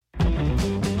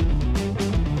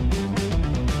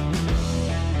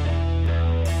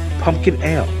pumpkin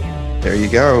ale. There you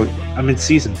go. I'm in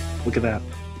season. Look at that.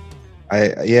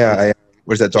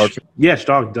 Where's that dog? Yes,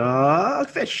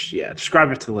 dogfish. Yeah,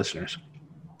 describe it to the listeners.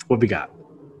 What we got?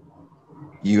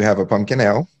 You have a pumpkin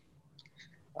ale.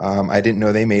 I didn't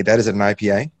know they made that. Is it an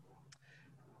IPA?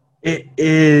 It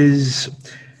is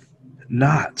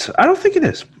not. I don't think it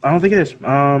is.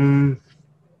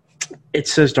 It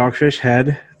says Dogfish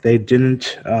Head. They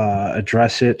didn't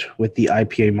address it with the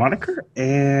IPA moniker,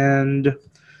 and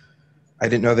I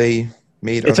didn't know they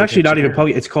made. It's actually not even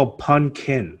pumpkin. It's called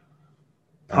Punkin.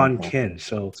 Punkin.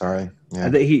 So sorry. Yeah.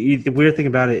 The weird thing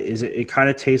about it is it kind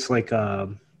of tastes like a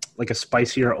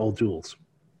spicier Old Duels.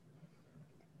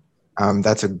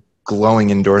 That's a glowing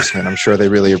endorsement. I'm sure they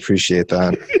really appreciate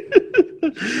that.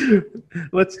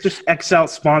 Let's just X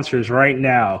out sponsors right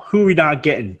now. Who are we not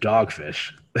getting?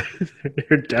 Dogfish.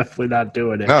 They're definitely not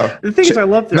doing it. No. The thing is, I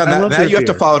love their now you beer. have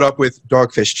to follow it up with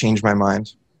Dogfish. Change my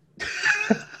mind.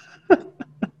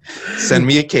 Send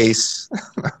me a case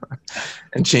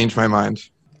and change my mind.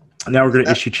 Now we're going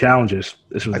to issue challenges.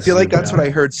 I feel like that's what I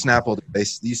heard Snapple do. They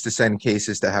used to send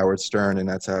cases to Howard Stern, and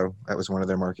that was one of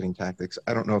their marketing tactics.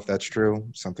 I don't know if that's true.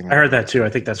 I heard that too. I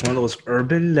think that's one of those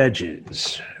urban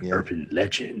legends. Yeah. Urban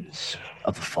legends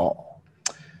of the fall.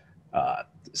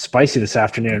 Spicy this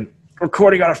afternoon.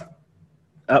 Recording on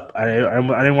I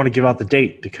didn't want to give out the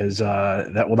date because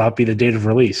that will not be the date of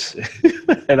release.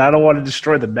 And I don't want to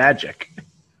destroy the magic.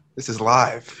 This is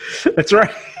live. That's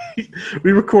right.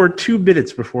 We record 2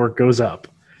 minutes before it goes up.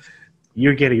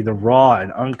 You're getting the raw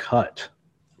and uncut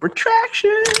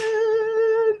Retraction.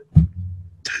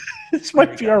 This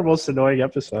might be our most annoying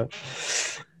episode.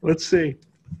 Let's see.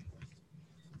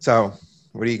 So,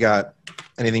 what do you got?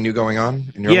 Anything new going on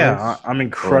in your life? I'm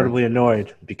incredibly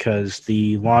annoyed because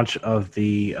the launch of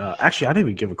the actually, I didn't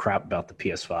even give a crap about the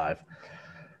PS5.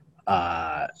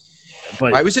 But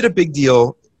why was it a big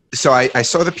deal? So I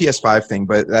saw the PS5 thing,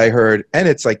 but I heard, and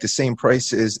it's like the same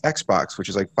price as Xbox, which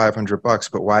is like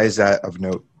 $500. But why is that of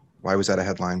note? Why was that a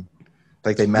headline?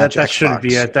 Like they match that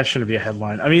Xbox. That shouldn't be a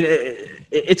headline. I mean,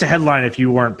 it's a headline if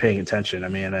you weren't paying attention. I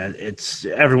mean,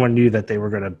 everyone knew that they were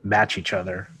going to match each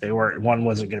other. One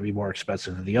wasn't going to be more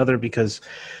expensive than the other because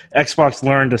Xbox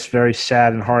learned a very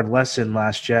sad and hard lesson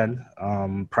last gen,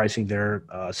 pricing their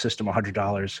system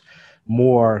 $100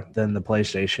 more than the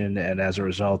PlayStation, and as a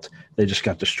result, they just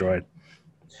got destroyed.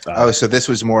 So this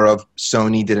was more of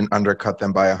Sony didn't undercut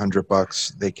them by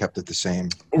 $100. They kept it the same.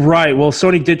 Right. Well,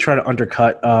 Sony did try to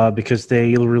undercut because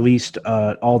they released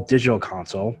all digital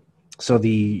console. So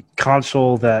the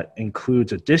console that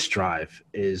includes a disc drive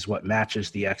is what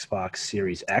matches the Xbox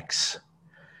Series X.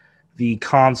 The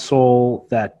console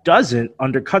that doesn't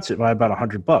undercuts it by about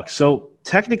 $100. So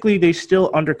technically, they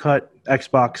still undercut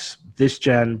Xbox this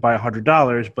gen by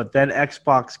 $100, but then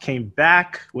Xbox came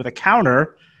back with a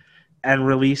counter and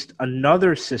released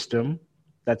another system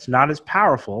that's not as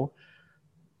powerful,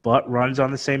 but runs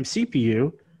on the same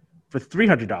CPU for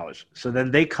 $300. So then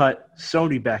they cut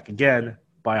Sony back again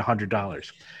by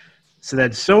 $100. So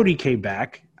then Sony came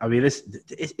back. I mean,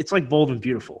 it's like Bold and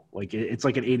Beautiful. Like it's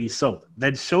like an 80s soap.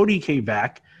 Then Sony came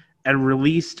back and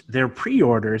released their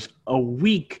pre-orders a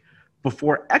week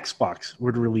before Xbox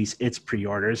would release its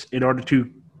pre-orders in order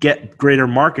to get greater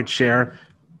market share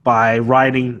by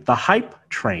riding the hype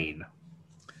train.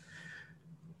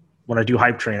 When I do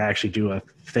hype train, I actually do a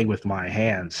thing with my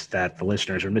hands that the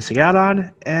listeners are missing out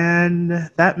on, and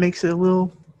that makes it a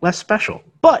little less special.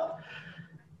 But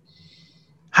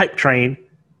hype train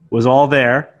was all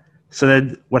there. So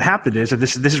then what happened is, and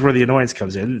this is where the annoyance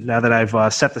comes in, now that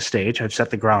I've set the stage, I've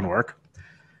set the groundwork,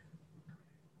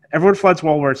 everyone floods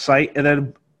Walmart's site, and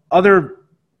then other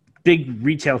big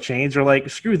retail chains are like,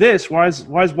 screw this, why is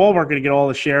Walmart going to get all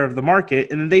the share of the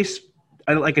market? And then they,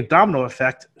 like a domino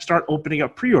effect, start opening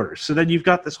up pre-orders. So then you've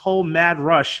got this whole mad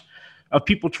rush of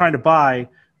people trying to buy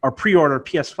or pre-order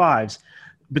PS5s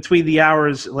between the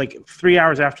hours, like 3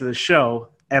 hours after the show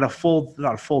and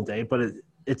not a full day, but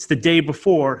it's the day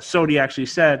before Sony actually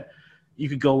said you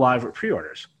could go live with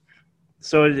pre-orders.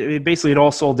 So it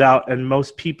all sold out, and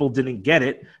most people didn't get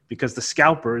it because the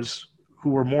scalpers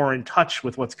who were more in touch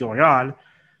with what's going on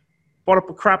bought up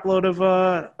a crap load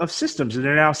of systems, and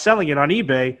they're now selling it on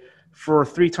eBay for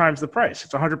 3 times the price.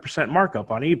 It's 100% markup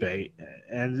on eBay,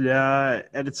 and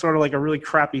it's sort of like a really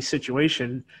crappy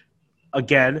situation.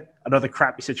 Again, another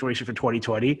crappy situation for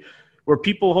 2020, where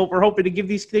people are hoping to give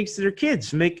these things to their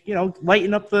kids,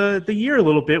 lighten up the year a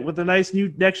little bit with a nice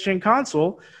new next gen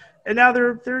console, and now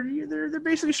they're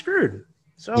basically screwed.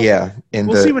 So yeah,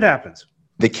 we'll see what happens.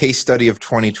 The case study of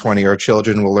 2020, our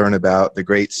children will learn about the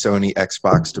great Sony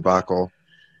Xbox debacle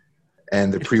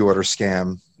and the pre-order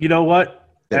scam. You know what?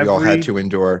 That we all had to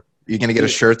endure. You're gonna get a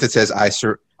shirt that says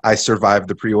I survived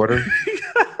the pre-order.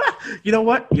 You know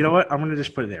what? I'm going to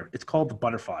just put it there. It's called the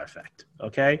butterfly effect.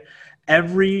 Okay.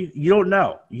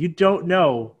 You don't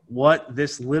know what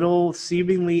this little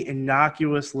seemingly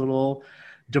innocuous little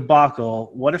debacle,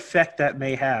 what effect that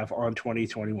may have on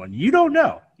 2021. You don't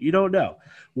know.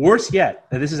 Worse yet,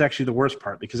 and this is actually the worst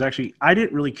part, because actually I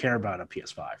didn't really care about a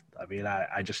PS5. I mean,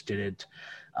 I just didn't.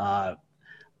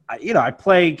 I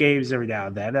play games every now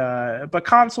and then, but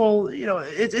console,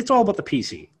 it's all about the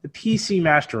PC. The PC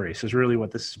master race is really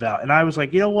what this is about. And I was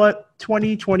like, you know what?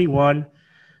 2021,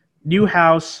 new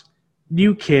house,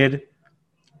 new kid,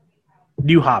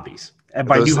 new hobbies. And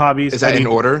by new hobbies, is that in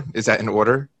order? Is that in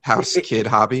order? House, kid,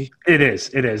 hobby? It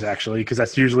is actually, because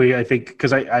that's usually, I think,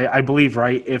 because I believe,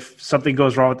 right, if something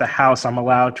goes wrong with the house, I'm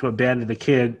allowed to abandon the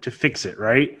kid to fix it,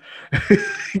 right?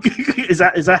 Is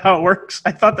that how it works?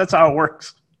 I thought that's how it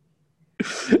works.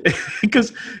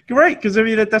 Because I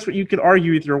mean that's what you can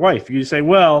argue with your wife. You say,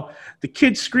 well, the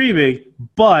kid's screaming,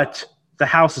 but the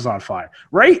house is on fire,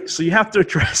 right? So you have to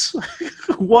address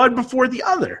one before the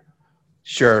other.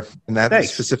 Sure. In that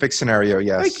specific scenario,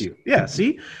 yes. Thank you. Yeah,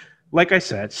 see? Like I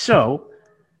said, so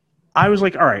I was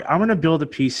like, all right, I'm going to build a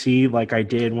PC like I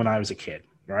did when I was a kid,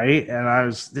 right?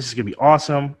 And this is going to be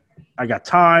awesome. I got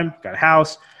time, got a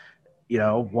house.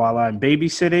 While I'm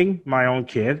babysitting my own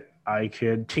kid, I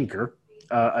could tinker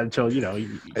until,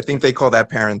 I think they call that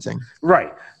parenting.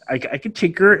 Right. I could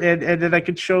tinker and then I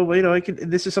could show,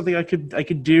 this is something I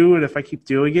could do. And if I keep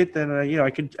doing it, then, I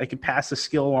could pass the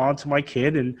skill on to my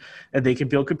kid and they can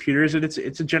build computers, and it's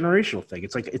a generational thing.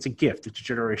 It's a gift. It's a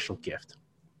generational gift.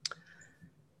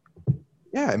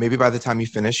 Yeah. Maybe by the time you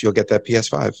finish, you'll get that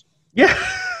PS5. Yeah,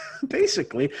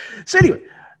 basically. So anyway,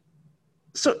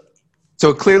 so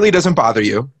it clearly doesn't bother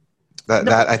you. That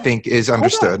I think is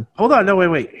understood. Hold on. No,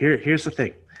 wait. Here's the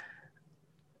thing.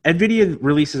 NVIDIA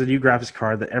releases a new graphics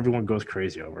card that everyone goes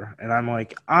crazy over. And I'm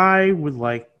like, I would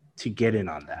like to get in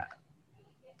on that.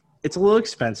 It's a little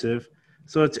expensive,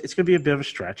 so it's going to be a bit of a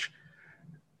stretch.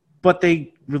 But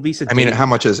they release it. I mean, how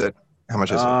much is it? It was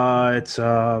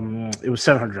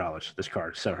 $700. This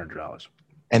card, $700.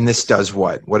 And this does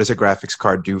what? What does a graphics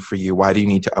card do for you? Why do you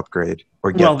need to upgrade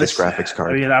or get this graphics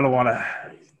card? I mean, I don't want to.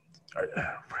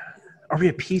 Are we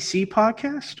a PC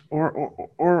podcast or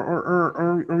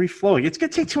are we flowing? It's going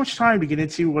to take too much time to get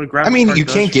into what a graphics card does. I mean, you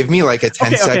can't give me like a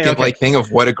 10-second thing of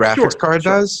what a graphics card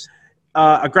does?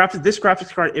 This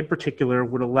graphics card in particular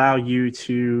would allow you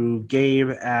to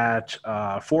game at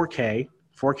 4K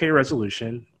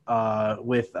resolution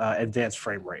with advanced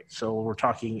frame rate. So we're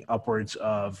talking upwards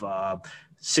of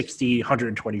 60,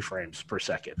 120 frames per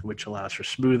second, which allows for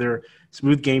smooth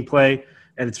gameplay.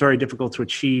 And it's very difficult to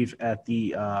achieve at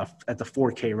the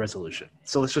 4K resolution.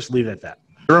 So let's just leave it at that.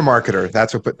 You're a marketer.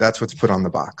 That's what's put on the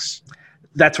box.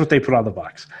 That's what they put on the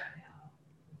box.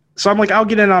 So I'm like, I'll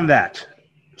get in on that.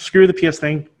 Screw the PS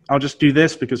thing. I'll just do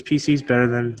this because PC is better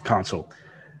than console.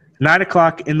 9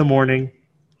 o'clock in the morning,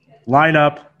 line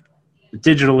up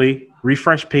digitally,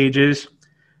 refresh pages.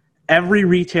 Every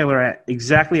retailer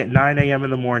exactly at 9 a.m. in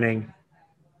the morning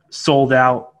sold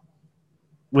out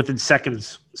within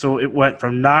seconds. So it went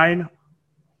from 9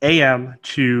 a.m.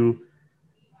 to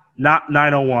not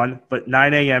 9:01, but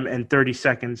 9 a.m. and 30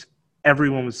 seconds.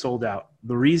 Everyone was sold out.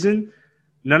 The reason?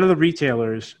 None of the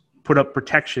retailers put up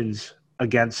protections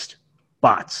against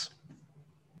bots.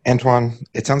 Antoine,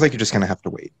 it sounds like you're just going to have to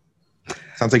wait.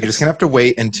 Sounds like you're just going to have to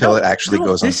wait until it actually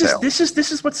goes on sale. This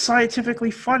is what's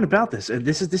scientifically fun about this. And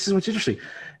this is what's interesting.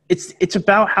 It's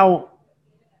about how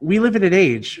we live in an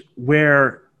age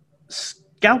where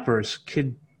scalpers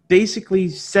can basically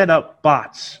set up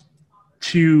bots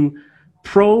to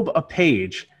probe a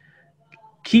page,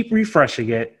 keep refreshing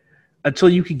it until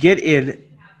you can get in,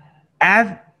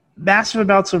 add massive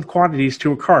amounts of quantities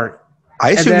to a cart.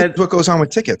 I assume that's what goes on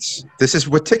with tickets. This is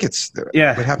what tickets.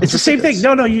 Yeah, what happens it's the same thing.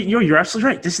 No, you're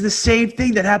absolutely right. This is the same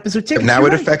thing that happens with tickets. And now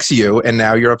it affects you, and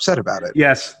now you're upset about it.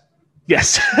 Yes.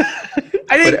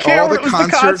 I didn't care. All the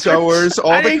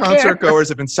concert goers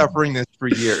have been suffering this for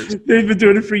years. They've been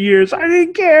doing it for years. I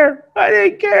didn't care.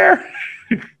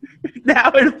 Now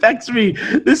it affects me.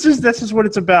 This is what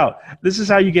it's about. This is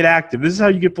how you get active. This is how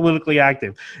you get politically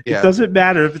active. Yeah. It doesn't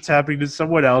matter if it's happening to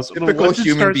someone else. Typical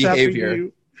human behavior.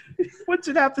 Once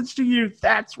it happens to you,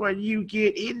 that's when you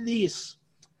get in this.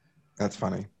 That's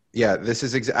funny. Yeah, this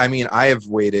is. I mean, I have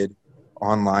waited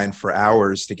online for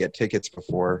hours to get tickets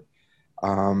before,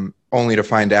 only to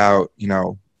find out,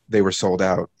 they were sold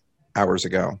out hours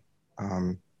ago.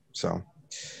 So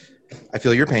I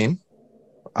feel your pain.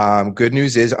 Good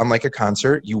news is, unlike a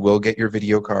concert, you will get your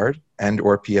video card and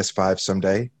or PS5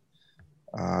 someday.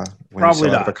 when you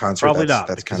sell out of a concert. Probably not,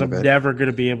 that's because kind I'm of it. never going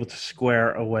to be able to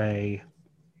square away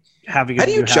having a How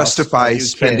do you new house, justify a new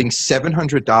spending kid.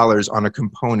 $700 on a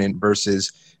component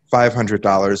versus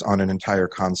 $500 on an entire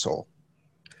console?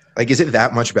 Like, is it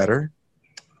that much better?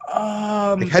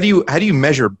 Like, how do you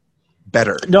measure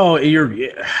better? No,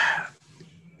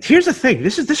 here's the thing.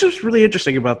 This is really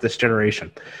interesting about this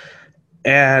generation,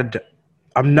 and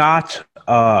I'm not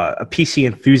a PC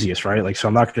enthusiast, right? Like, so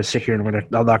I'm not going to sit here and I'm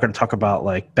not going to talk about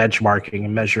like benchmarking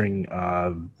and measuring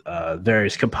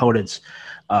various components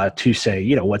to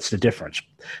say, what's the difference.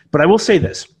 But I will say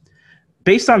this: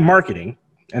 based on marketing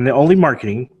and the only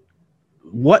marketing,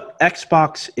 what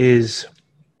Xbox is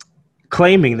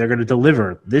claiming they're going to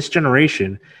deliver this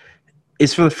generation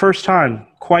is for the first time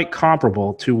quite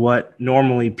comparable to what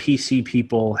normally PC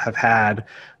people have had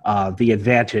the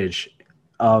advantage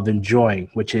of enjoying,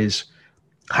 which is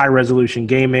high-resolution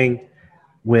gaming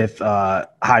with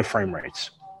high frame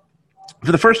rates.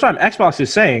 For the first time, Xbox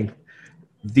is saying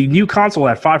the new console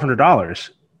at $500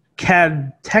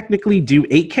 can technically do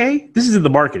 8K. This is in the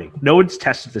marketing. No one's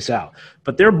tested this out.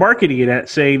 But they're marketing it at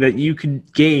saying that you can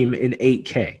game in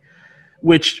 8K,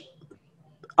 which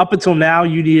up until now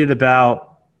you needed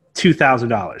about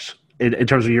 $2,000 in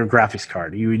terms of your graphics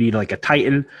card. You would need like a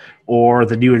Titan or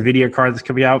the new NVIDIA card that's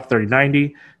coming out,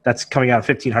 3090. That's coming out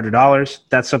at $1,500.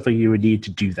 That's something you would need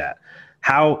to do that.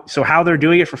 How they're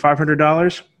doing it for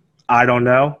 $500, I don't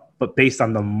know. But based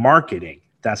on the marketing,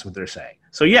 that's what they're saying.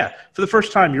 So yeah, for the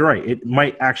first time, you're right. It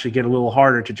might actually get a little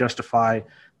harder to justify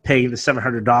paying the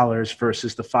 $700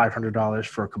 versus the $500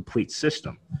 for a complete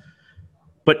system.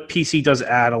 But PC does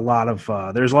add a lot of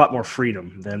there's a lot more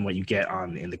freedom than what you get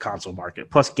in the console market.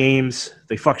 Plus, games,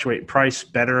 they fluctuate in price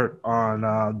better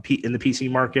in the PC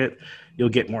market. You'll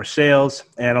get more sales,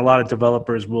 and a lot of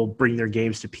developers will bring their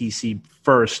games to PC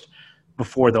first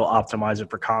before they'll optimize it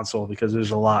for console, because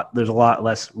there's a lot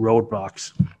less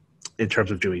roadblocks in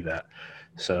terms of doing that.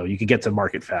 So you can get to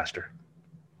market faster.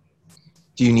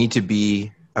 Do you need to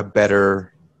be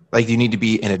do you need to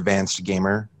be an advanced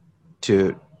gamer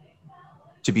to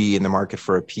be in the market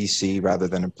for a PC rather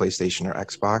than a PlayStation or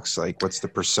Xbox? Like, what's the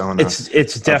persona?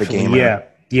 It's definitely,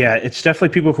 yeah. It's definitely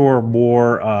people who are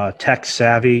more tech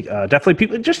savvy. Definitely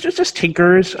people just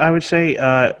tinkers, I would say.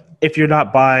 If you're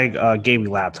not buying gaming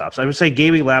laptops, I would say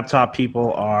gaming laptop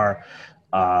people are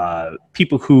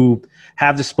people who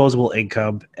have disposable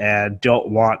income and don't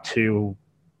want to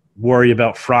worry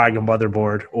about frying a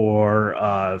motherboard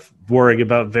or worrying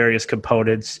about various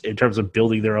components in terms of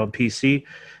building their own PC.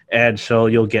 And so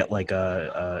you'll get like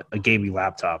a gaming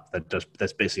laptop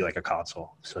that's basically like a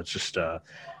console. So it's just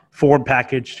form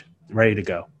packaged, ready to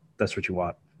go. That's what you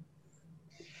want.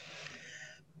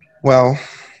 Well,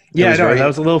 yeah, I know that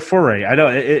was a little foray. I know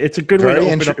it's a good way to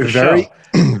open up the show.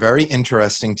 Very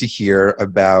interesting to hear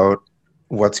about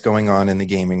what's going on in the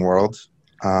gaming world.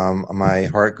 My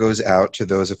heart goes out to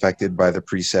those affected by the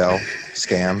pre-sale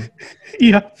scam.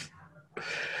 Yeah.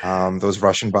 Those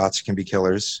Russian bots can be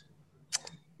killers.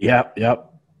 Yep.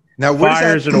 Now,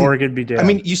 fires in Oregon be damned. I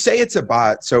mean, you say it's a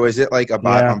bot, so is it like a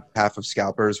bot on behalf of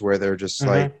scalpers where they're just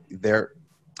like they're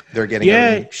getting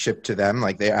everything shipped to them,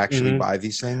 like they actually buy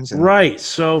these things? Right.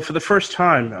 So for the first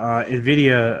time,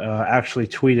 NVIDIA actually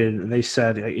tweeted, and they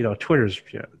said,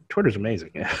 Twitter's amazing.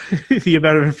 The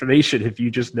amount of information, if you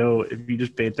just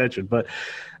pay attention. But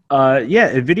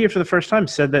NVIDIA for the first time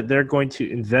said that they're going to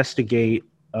investigate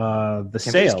the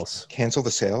sales. Cancel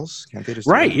the sales? Can't they just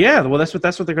right? Yeah. Well, that's what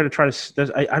they're going to try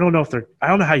to. I don't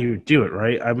know how you would do it.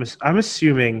 Right. I'm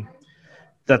assuming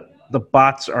that the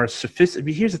bots are sophisticated. I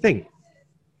mean, here's the thing.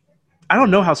 I don't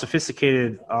know how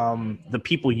sophisticated the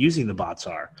people using the bots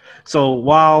are. So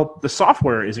while the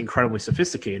software is incredibly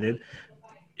sophisticated,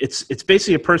 it's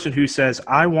basically a person who says,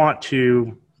 I want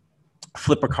to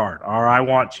flip a card, or I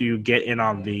want to get in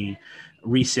on the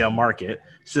resale market.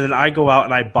 So then I go out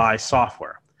and I buy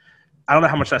software. I don't know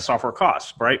how much that software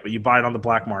costs, right? But you buy it on the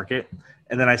black market.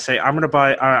 And then I say, I'm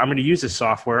going to use this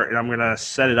software, and I'm going to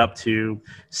set it up to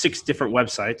 6 different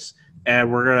websites.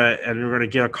 And we're gonna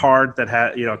get a card that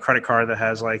has a credit card that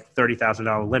has like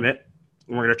 $30,000 limit.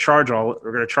 And we're gonna charge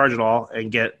it all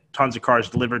and get tons of cards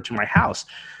delivered to my house.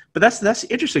 But that's the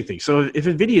interesting thing. So if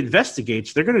NVIDIA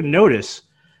investigates, they're gonna notice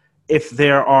if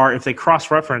they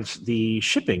cross-reference the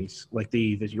shippings, like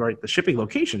the shipping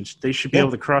locations, they should be able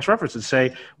to cross-reference and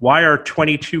say, why are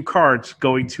 22 cards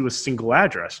going to a single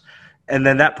address? And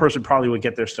then that person probably would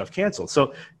get their stuff canceled.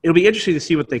 So it'll be interesting to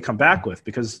see what they come back with,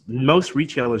 because most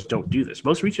retailers don't do this.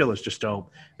 Most retailers just don't.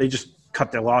 They just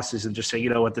cut their losses and just say, you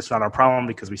know what, this is not our problem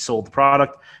because we sold the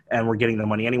product and we're getting the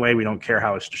money anyway. We don't care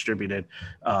how it's distributed.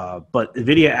 But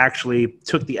NVIDIA actually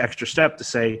took the extra step to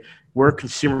say we're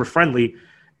consumer friendly.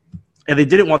 And they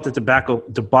didn't want the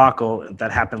debacle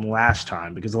that happened last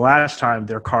time, because the last time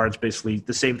their cards, basically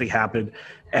the same thing happened,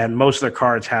 and most of their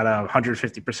cards had a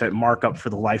 150% markup for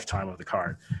the lifetime of the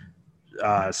card.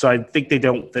 So I think they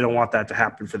don't want that to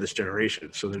happen for this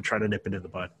generation. So they're trying to nip it in the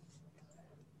bud.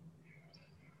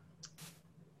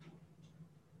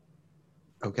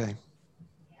 Okay.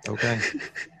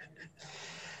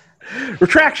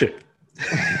 Retraction.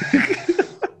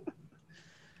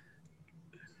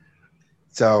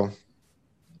 So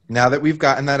now that we've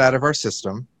gotten that out of our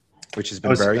system, which has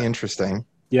been very interesting.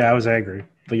 Yeah, I was angry.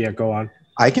 But yeah, go on.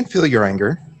 I can feel your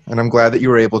anger, and I'm glad that you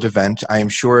were able to vent. I am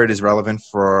sure it is relevant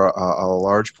for a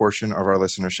large portion of our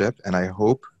listenership, and I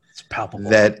hope it's palpable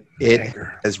that it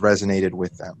anger has resonated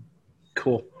with them.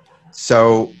 Cool.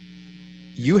 So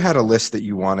you had a list that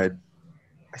you wanted.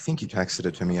 I think you texted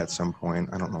it to me at some point.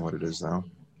 I don't know what it is, though.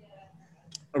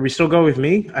 Are we still going with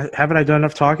me? Haven't I done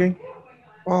enough talking?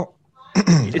 Well,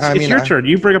 it's your turn.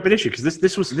 You bring up an issue, because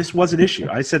this was an issue.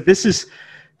 I said this is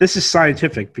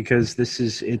scientific because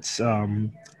it's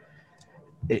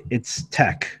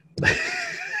tech,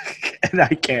 and I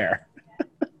care.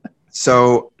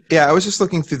 So yeah, I was just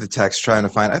looking through the text trying to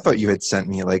find. I thought you had sent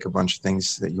me like a bunch of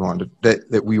things that you wanted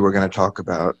that we were going to talk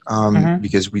about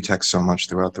because we text so much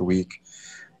throughout the week.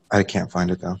 I can't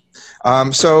find it though.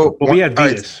 We had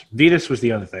Venus. Right. Venus was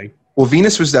the other thing. Well,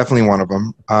 Venus was definitely one of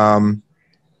them.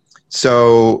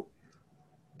 So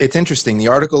it's interesting. The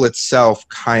article itself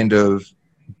kind of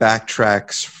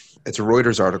backtracks. It's a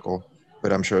Reuters article,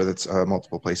 but I'm sure that's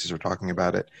multiple places are talking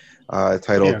about it.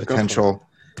 Titled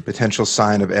 "Potential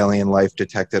Sign of Alien Life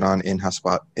Detected on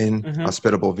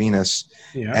Inhospitable Venus,"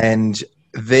 and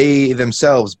they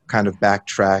themselves kind of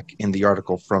backtrack in the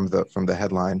article from the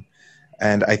headline.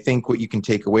 And I think what you can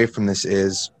take away from this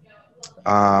is,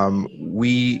 what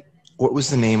was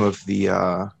the name of the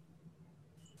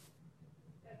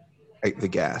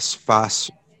gas?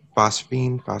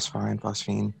 Phosphine. That's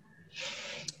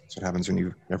what happens when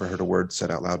you've never heard a word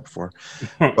said out loud before.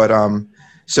 But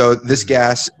so this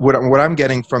gas, what I'm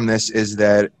getting from this is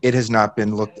that it has not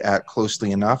been looked at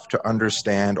closely enough to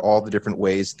understand all the different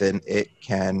ways that it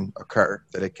can occur,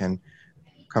 that it can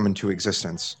come into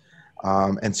existence.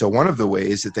 And so one of the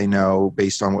ways that they know,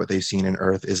 based on what they've seen in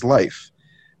Earth, is life.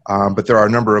 But there are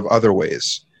a number of other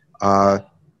ways.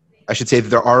 I should say that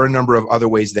there are a number of other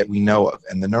ways that we know of.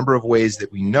 And the number of ways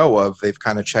that we know of, they've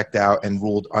kind of checked out and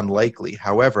ruled unlikely.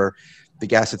 However, the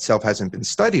gas itself hasn't been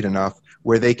studied enough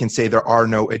where they can say there are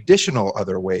no additional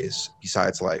other ways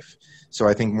besides life. So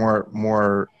I think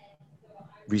more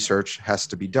research has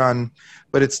to be done.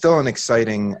 But it's still an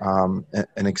exciting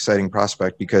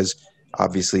prospect, because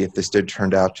obviously if this did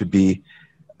turn out to be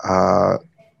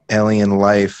alien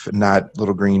life, not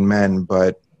little green men,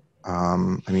 but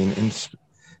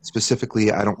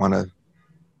specifically, I don't want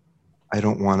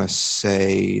to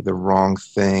say the wrong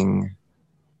thing,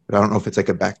 but I don't know if it's like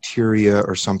a bacteria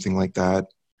or something like that.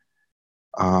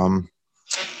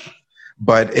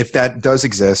 But if that does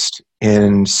exist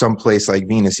in some place like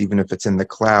Venus, even if it's in the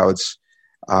clouds,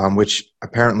 which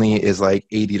apparently is like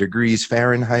 80 degrees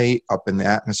Fahrenheit up in the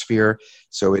atmosphere,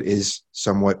 so it is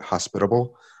somewhat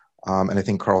hospitable. And I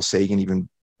think Carl Sagan, even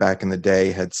back in the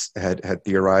day, had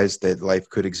theorized that life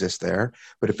could exist there.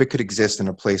 But if it could exist in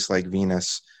a place like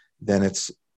Venus, then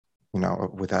it's,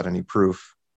 without any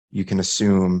proof, you can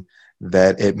assume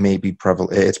that it may be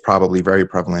prevalent. It's probably very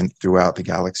prevalent throughout the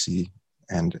galaxy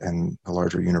and the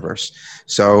larger universe.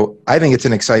 So I think it's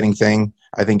an exciting thing.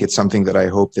 I think it's something that I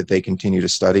hope that they continue to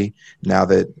study now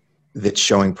that it's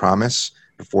showing promise.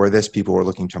 Before this, people were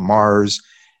looking to Mars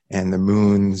and the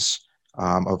moons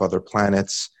of other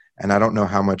planets. And I don't know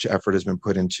how much effort has been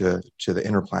put into the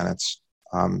inner planets,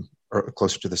 or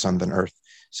closer to the sun than Earth.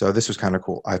 So this was kind of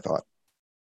cool, I thought.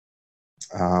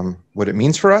 What it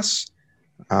means for us,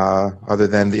 other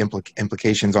than the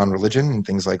implications on religion and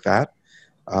things like that,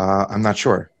 I'm not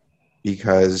sure,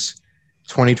 because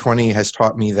 2020 has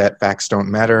taught me that facts don't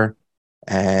matter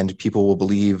and people will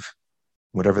believe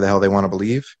whatever the hell they want to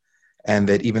believe, and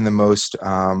that even the most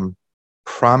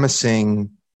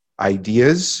promising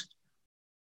ideas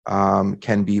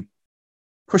can be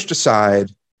pushed aside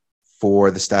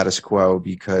for the status quo,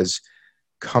 because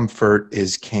comfort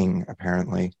is king,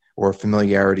 apparently, or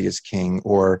familiarity is king,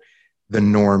 or the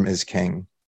norm is king.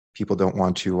 People don't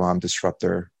want to disrupt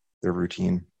their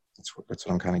routine. That's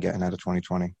what I'm kind of getting out of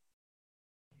 2020.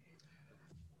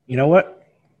 You know what?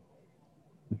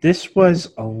 This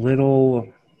was a little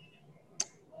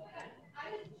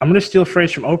I'm going to steal a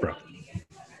phrase from Oprah.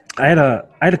 I had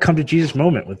a come to Jesus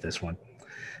moment with this one.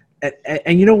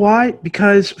 And you know why?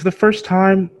 Because for the first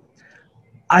time,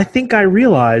 I think I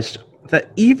realized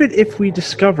that even if we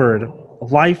discovered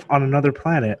life on another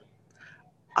planet,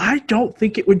 I don't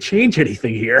think it would change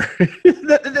anything here.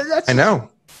 I know.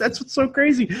 That's what's so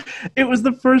crazy. It was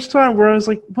the first time where I was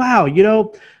like, wow,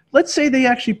 let's say they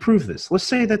actually prove this. Let's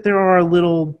say that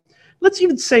let's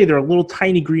even say there are little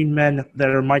tiny green men that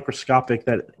are microscopic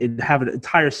that have an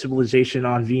entire civilization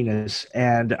on Venus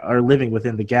and are living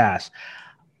within the gas.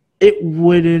 It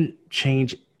wouldn't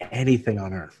change anything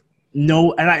on Earth.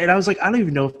 No, and I was like, I don't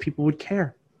even know if people would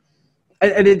care.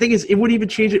 And the thing is, it wouldn't even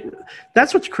change it.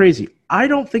 That's what's crazy. I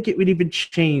don't think it would even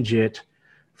change it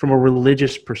from a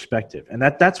religious perspective. And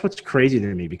that's what's crazy to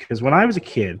me, because when I was a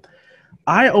kid,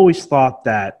 I always thought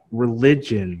that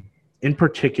religion in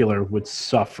particular would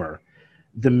suffer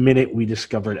the minute we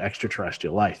discovered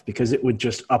extraterrestrial life, because it would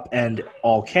just upend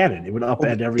all canon. It would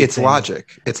upend everything. It's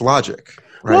logic.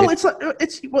 Right? Well, it's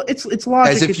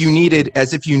logic. As if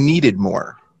you needed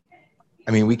more.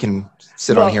 I mean, we can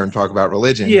sit on here and talk about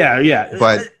religion. Yeah.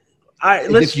 But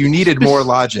if you needed more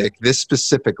logic, this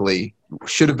specifically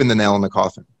should have been the nail in the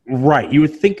coffin. Right. You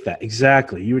would think that.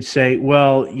 Exactly. You would say,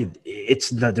 well,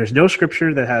 there's no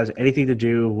scripture that has anything to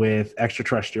do with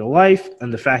extraterrestrial life.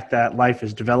 And the fact that life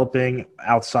is developing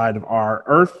outside of our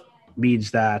Earth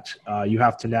means that you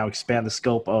have to now expand the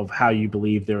scope of how you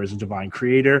believe there is a divine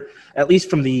creator, at least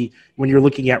from when you're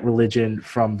looking at religion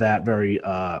from that very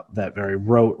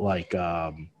rote, like,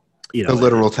 the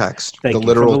literal text,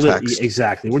 text.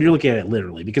 Exactly. When you're looking at it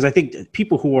literally, because I think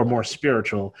people who are more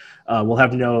spiritual will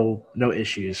have no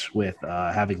issues with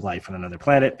having life on another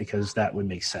planet, because that would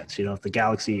make sense. If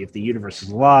the universe is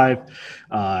alive,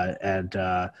 and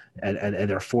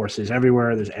there are forces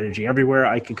everywhere, there's energy everywhere,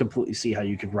 I can completely see how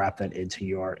you could wrap that into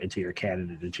your canon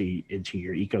and into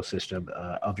your ecosystem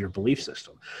of your belief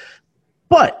system.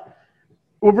 But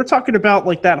when we're talking about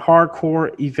like that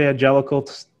hardcore evangelical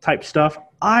type stuff,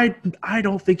 I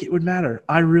don't think it would matter.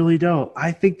 I really don't.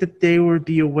 I think that there would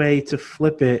be a way to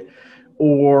flip it,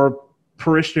 or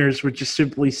parishioners would just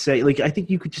simply say, like, I think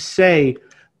you could just say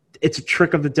it's a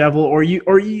trick of the devil, or you.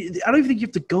 I don't even think you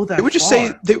have to go that far. They would just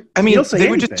say, they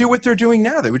would just do what they're doing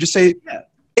now. They would just say,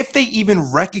 if they even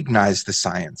recognize the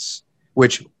science,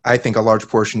 which I think a large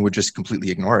portion would just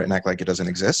completely ignore it and act like it doesn't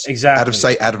exist. Exactly. Out of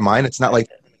sight, out of mind. It's not like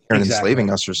they're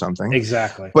enslaving us or something.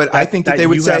 Exactly. But I think that they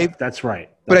would say, that's right.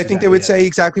 But I think they would say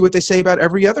exactly what they say about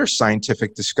every other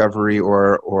scientific discovery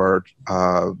or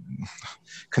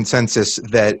consensus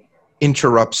that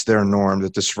interrupts their norm,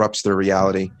 that disrupts their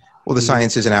reality. Well, the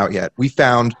science isn't out yet. We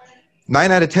found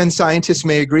 9 out of 10 scientists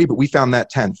may agree, but we found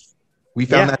that 10th. We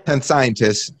found that 10th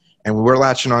scientist, and we're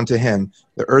latching on to him.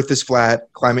 The Earth is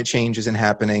flat, climate change isn't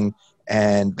happening,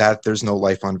 and that there's no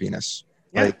life on Venus.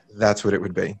 Yeah. Like, that's what it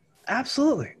would be.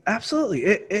 Absolutely.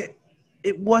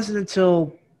 It wasn't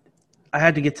until I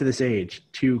had to get to this age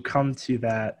to come to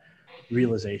that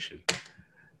realization.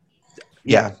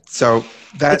 Yeah. So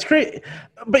that's great.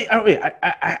 But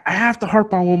I have to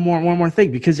harp on one more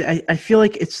thing, because I feel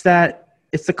like it's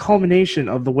the culmination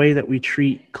of the way that we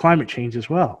treat climate change as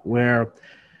well, where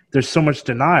there's so much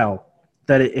denial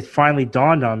that it finally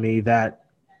dawned on me that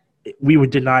we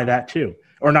would deny that too.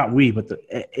 Or not we, but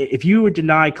if you would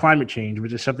deny climate change,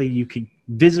 which is something you can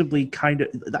visibly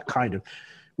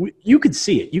you could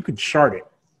see it, you could chart it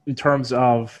in terms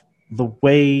of the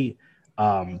way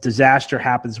disaster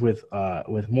happens with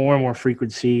more and more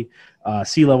frequency,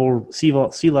 sea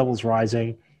levels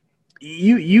rising.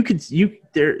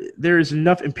 There is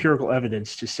enough empirical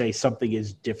evidence to say something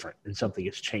is different and something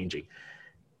is changing.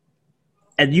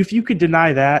 And if you could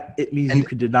deny that, it means you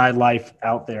could deny life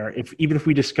out there. Even if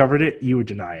we discovered it, you would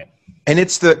deny it. And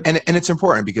it's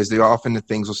important, because the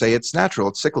things will say it's natural,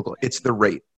 it's cyclical. It's the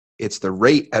rate. It's the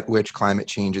rate at which climate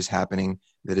change is happening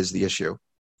that is the issue.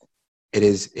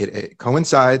 It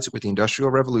coincides with the Industrial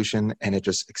Revolution, and it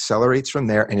just accelerates from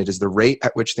there. And it is the rate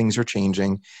at which things are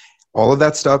changing. All of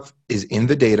that stuff is in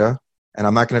the data. And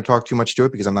I'm not going to talk too much to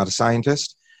it because I'm not a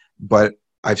scientist, but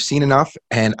I've seen enough,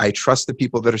 and I trust the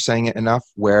people that are saying it enough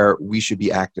where we should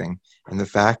be acting. And the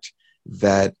fact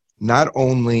that not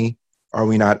only are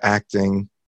we not acting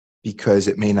because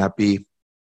it may not be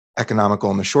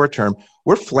economical in the short term,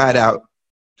 we're flat out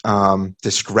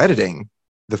discrediting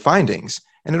the findings.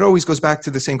 And it always goes back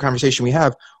to the same conversation we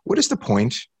have. What is the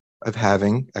point of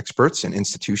having experts and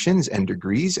institutions and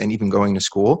degrees and even going to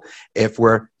school if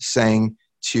we're saying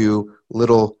to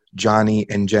little Johnny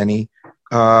and Jenny,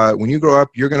 when you grow up,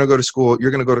 you're going to go to school,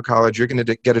 you're going to go to college, you're going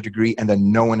to get a degree, and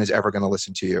then no one is ever going to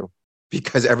listen to you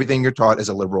because everything you're taught is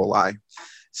a liberal lie.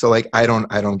 So like, I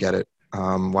don't get it.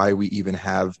 Why we even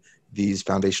have these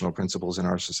foundational principles in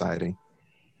our society,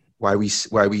 why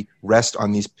we rest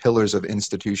on these pillars of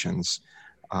institutions.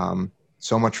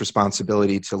 So much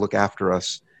responsibility to look after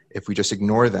us if we just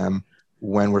ignore them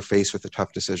when we're faced with a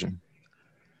tough decision.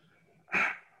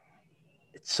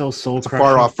 It's so soul It's crushing.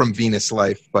 far off from Venus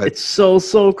life, but it's so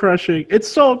soul crushing. It's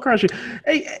soul crushing.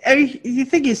 Hey, the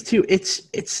thing is too, it's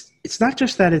not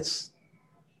just that it's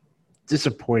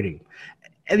disappointing.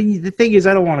 I mean, the thing is,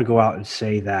 I don't want to go out and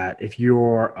say that if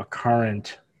you're a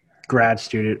current grad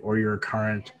student or you're a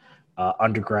current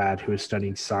undergrad who is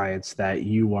studying science, that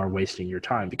you are wasting your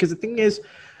time. Because the thing is,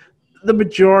 the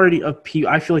majority of people,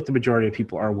 I feel like the majority of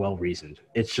people are well reasoned.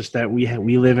 It's just that we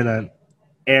live in an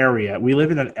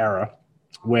era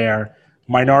where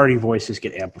minority voices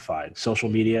get amplified. Social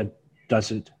media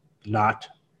doesn't not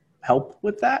help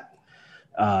with that.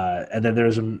 And then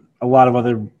there's a lot of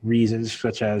other reasons,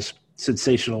 such as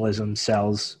sensationalism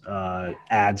sells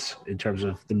ads in terms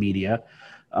of the media.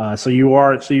 So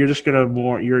you're just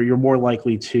you're more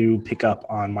likely to pick up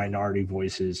on minority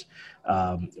voices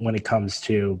when it comes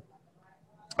to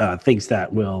things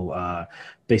that will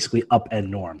basically upend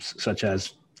norms, such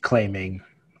as claiming,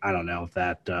 I don't know,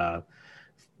 that the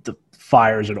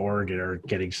fires in Oregon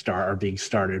are being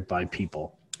started by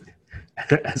people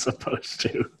as opposed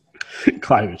to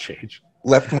climate change.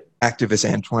 left-wing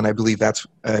activists, Antoine, I believe that's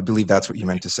what you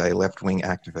meant to say. Left-wing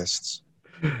activists.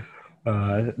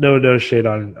 No shade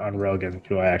on Rogan,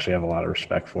 who I actually have a lot of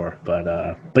respect for,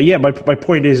 but yeah, my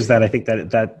point is that I think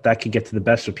that can get to the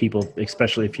best of people,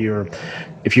 especially if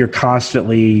you're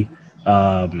constantly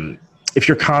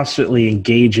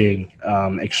engaging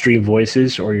extreme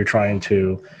voices, or you're trying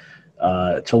to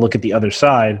look at the other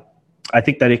side. I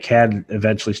think that it can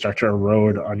eventually start to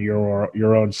erode on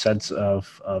your own sense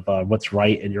of what's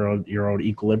right and your own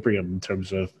equilibrium in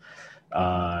terms of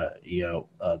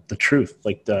the truth,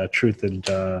 like the truth and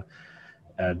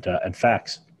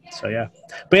facts. So yeah,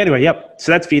 but anyway, yep.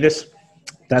 So that's Venus.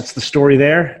 That's the story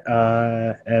there,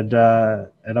 and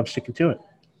I'm sticking to it.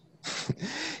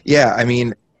 Yeah, I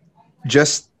mean,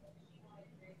 just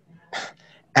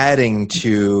adding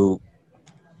to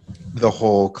the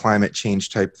whole climate change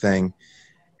type thing,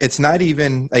 it's not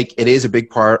even like, it is a big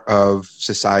part of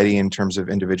society in terms of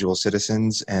individual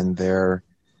citizens and their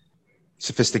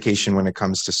sophistication when it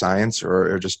comes to science,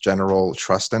 or just general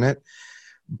trust in it.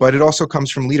 But it also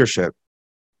comes from leadership.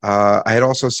 I had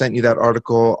also sent you that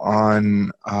article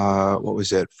on, what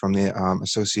was it, from the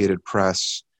Associated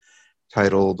Press,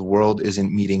 titled "The World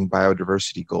Isn't Meeting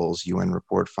Biodiversity Goals, UN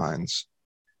Report Finds."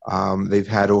 They've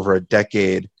had over a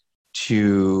decade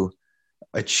to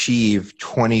achieve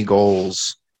 20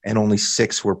 goals, and only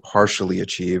 6 were partially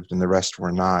achieved and the rest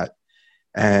were not.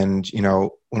 And,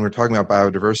 when we're talking about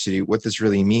biodiversity, what this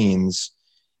really means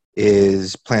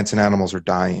is plants and animals are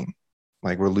dying.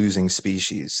 Like, we're losing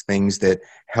species, things that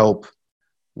help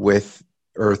with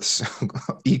Earth's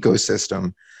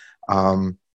ecosystem.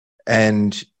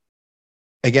 And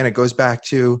again, it goes back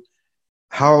to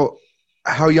how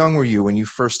young were you when you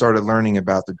first started learning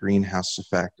about the greenhouse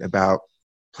effect, about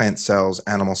plant cells,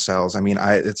 animal cells? I mean,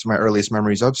 it's my earliest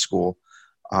memories of school.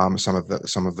 Some of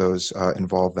those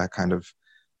involve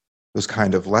those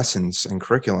kind of lessons and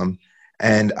curriculum,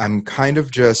 and I'm kind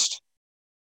of just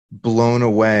blown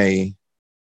away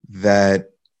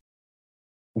that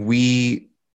I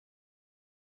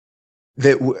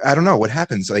don't know what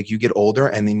happens. Like, you get older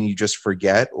and then you just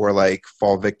forget, or like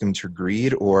fall victim to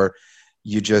greed, or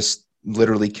you just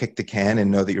literally kick the can and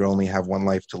know that you only have one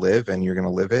life to live and you're going to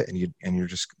live it, and you're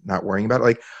just not worrying about it.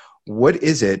 Like, what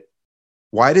is it?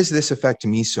 Why does this affect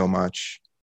me so much,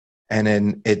 and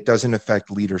then it doesn't affect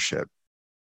leadership?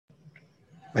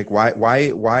 Like,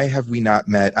 why have we not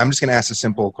met? I'm just going to ask a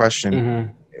simple question.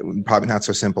 Mm-hmm. Probably not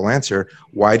so simple answer.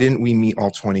 Why didn't we meet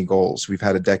all 20 goals? We've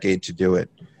had a decade to do it.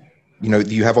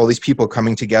 You have all these people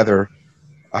coming together,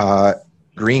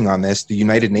 agreeing on this. The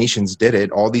United Nations did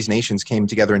it. All these nations came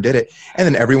together and did it. And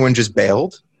then everyone just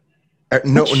bailed.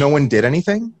 No one did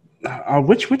anything.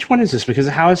 Which one is this? Because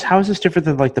how is this different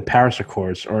than like the Paris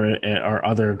Accords or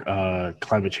other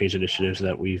climate change initiatives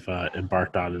that we've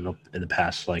embarked on in the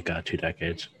past 2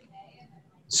 decades?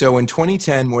 So in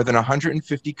 2010, more than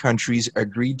 150 countries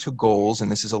agreed to goals, and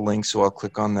this is a link, so I'll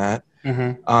click on that,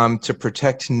 mm-hmm. To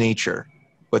protect nature.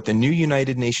 But the new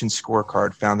United Nations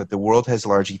scorecard found that the world has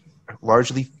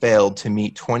largely failed to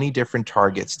meet 20 different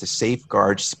targets to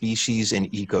safeguard species and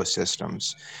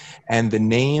ecosystems. And the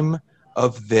name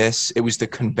of this, it was the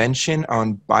Convention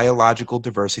on Biological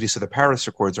Diversity. So the Paris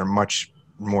Accords are much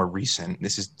more recent.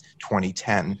 This is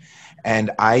 2010.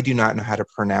 And I do not know how to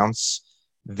pronounce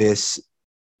this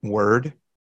word.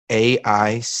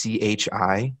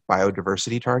 AICHI,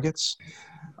 biodiversity targets.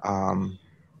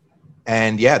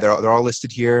 And yeah, they're all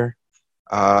listed here.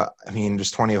 I mean,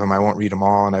 there's 20 of them. I won't read them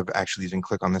all, and I've actually didn't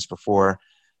click on this before.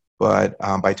 But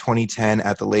by 2010,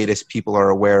 at the latest, people are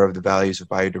aware of the values of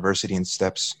biodiversity and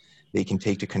steps they can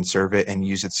take to conserve it and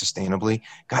use it sustainably.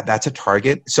 God, that's a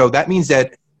target. So that means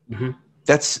that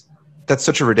that's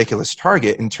such a ridiculous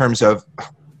target in terms of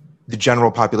the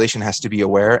general population has to be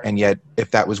aware. And yet, if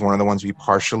that was one of the ones we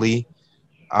partially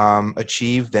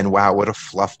achieved, then wow, what a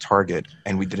fluff target.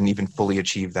 And we didn't even fully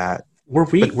achieve that. Were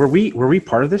we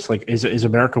part of this? Like, is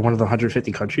America one of the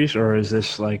 150 countries, or is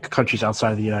this like countries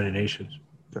outside of the United Nations?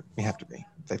 We have to be.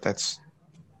 Like that's.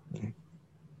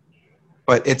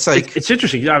 But it's like it's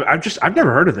interesting. I've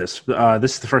never heard of this.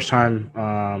 This is the first time.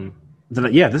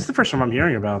 This is the first time I'm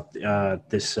hearing about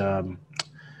this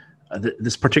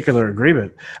particular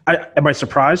agreement. Am I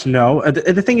surprised? No.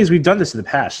 The thing is, we've done this in the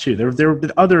past too. There have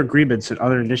been other agreements and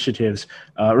other initiatives.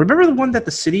 Remember the one that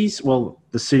the cities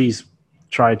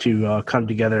tried to come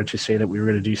together to say that we were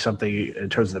going to do something in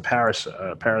terms of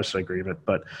the Paris agreement.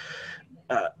 But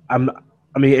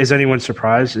is anyone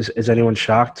surprised? Is anyone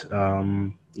shocked?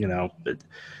 The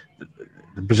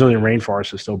Brazilian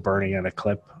rainforest is still burning at a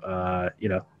clip.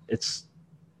 It's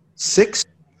six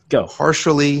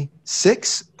partially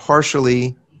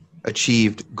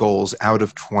achieved goals out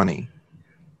of 20.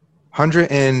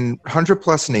 100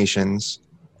 plus nations.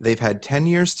 They've had 10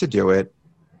 years to do it.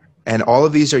 And all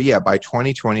of these are, by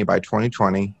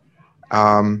 2020,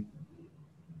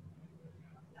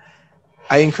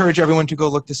 I encourage everyone to go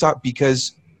look this up,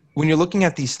 because when you're looking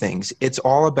at these things, it's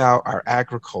all about our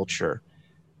agriculture,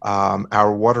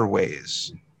 our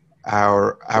waterways,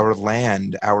 our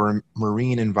land, our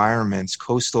marine environments,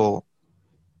 coastal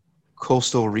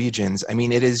regions. I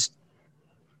mean, it's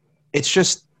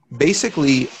just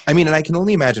basically, and I can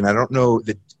only imagine, I don't know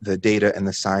the data and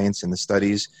the science and the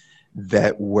studies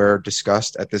that were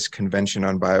discussed at this convention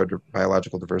on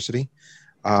biological diversity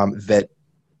that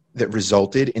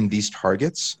resulted in these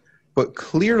targets, but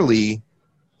clearly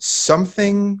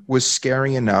something was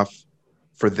scary enough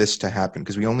for this to happen,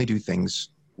 because we only do things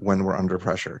when we're under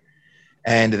pressure.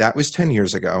 And that was 10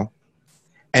 years ago,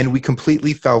 and we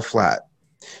completely fell flat.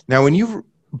 Now, when you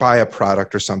buy a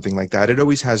product or something like that, it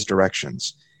always has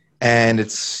directions. And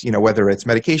it's, whether it's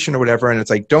medication or whatever, and it's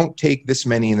like, don't take this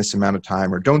many in this amount of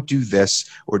time, or don't do this,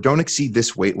 or don't exceed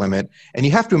this weight limit. And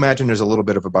you have to imagine there's a little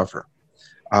bit of a buffer.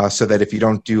 So that if you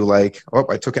don't do like,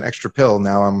 I took an extra pill,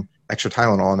 now I'm extra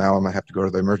Tylenol, now I'm going to have to go to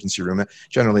the emergency room.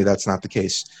 Generally, that's not the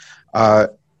case.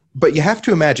 But you have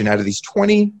to imagine, out of these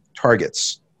 20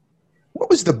 targets, what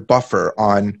was the buffer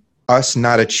on us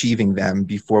not achieving them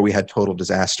before we had total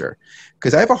disaster?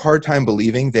 Because I have a hard time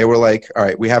believing they were like, all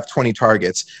right, we have 20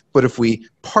 targets, but if we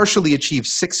partially achieve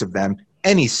 6 of them,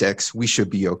 any 6, we should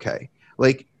be okay.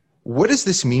 Like, what does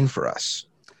this mean for us?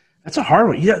 That's a hard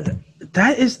one. Yeah,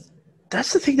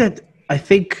 that's the thing that I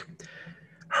think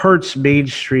hurts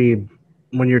mainstream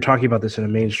when you're talking about this in a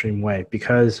mainstream way,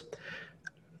 because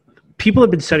people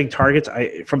have been setting targets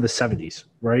from the 70s,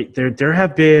 right? There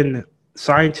have been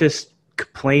scientists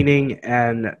complaining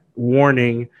and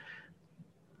warning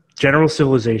general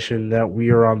civilization that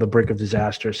we are on the brink of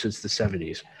disaster since the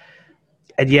 70s.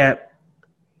 And yet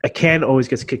a can always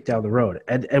gets kicked down the road.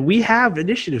 And we have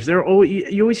initiatives. You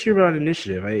always hear about an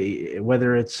initiative,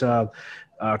 whether it's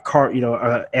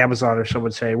Amazon or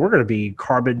someone saying we're going to be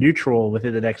carbon neutral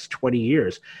within the next 20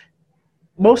 years.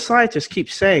 Most scientists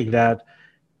keep saying that.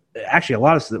 Actually,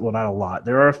 not a lot.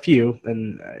 There are a few,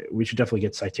 and we should definitely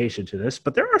get citation to this,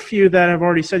 but there are a few that have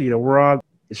already said, we're on.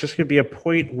 It's just going to be a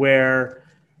point where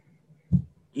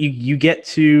you get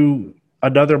to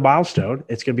another milestone.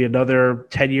 It's going to be another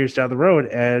 10 years down the road,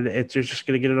 and you're just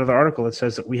going to get another article that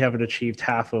says that we haven't achieved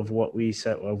half of what we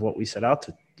set out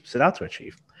to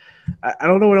achieve. I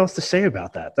don't know what else to say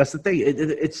about that. That's the thing.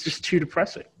 It's just too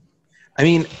depressing. I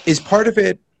mean, is part of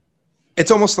it? It's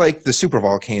almost like the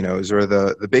supervolcanoes or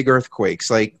the big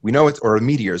earthquakes. Like, we know or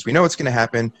meteors. We know it's going to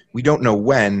happen. We don't know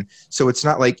when. So it's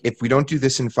not like if we don't do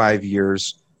this in 5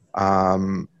 years,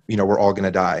 we're all going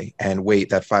to die. And wait,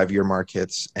 that 5-year mark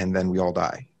hits, and then we all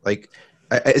die. Like,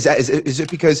 is it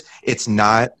because it's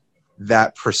not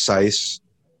that precise?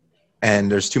 And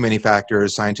there's too many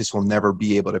factors. Scientists will never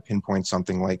be able to pinpoint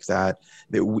something like that.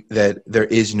 That there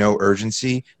is no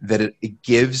urgency. That it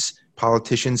gives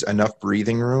politicians enough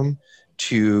breathing room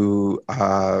to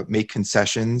make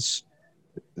concessions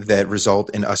that result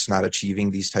in us not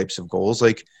achieving these types of goals.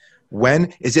 Like,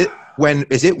 when the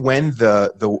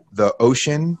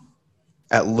ocean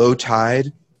at low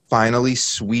tide finally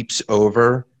sweeps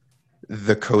over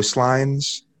the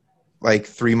coastlines like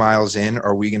 3 miles in, or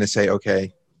are we going to say,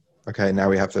 okay, now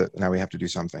we have to do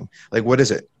something? Like, what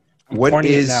is it? I'm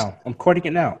coining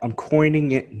it now. I'm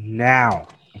coining it now.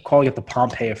 I'm calling it the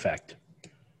Pompeii effect.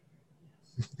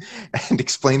 And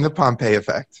explain the Pompeii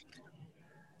effect.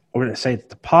 We're going to say that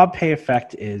the Pompeii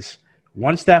effect is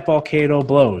once that volcano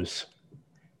blows,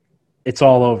 it's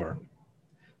all over.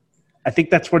 I think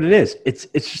that's what it is. It's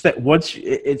just that once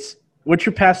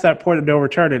you're past that point of no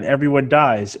return and everyone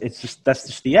dies, that's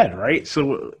just the end, right?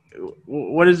 So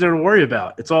what is there to worry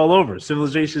about? It's all over.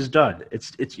 Civilization's done.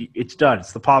 It's done.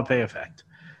 It's the Pompeii effect.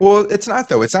 Well, it's not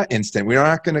though. It's not instant. We're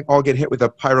not going to all get hit with a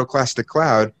pyroclastic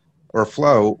cloud or a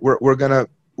flow. We're gonna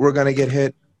get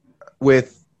hit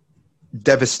with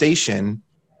devastation.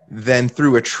 Then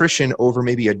through attrition over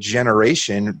maybe a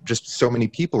generation, just so many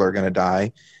people are going to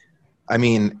die. I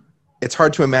mean, it's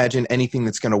hard to imagine anything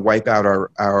that's going to wipe out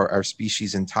our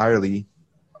species entirely,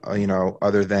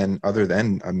 other than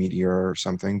a meteor or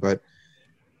something. But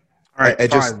all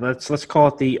right, fine. Let's call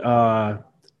it the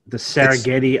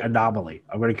Serengeti anomaly.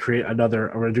 I'm going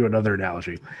to do another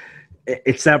analogy.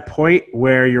 It's that point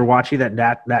where you're watching that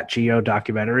Nat Geo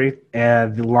documentary,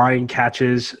 and the lion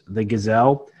catches the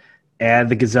gazelle, and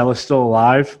the gazelle is still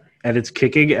alive, and it's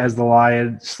kicking as the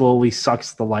lion slowly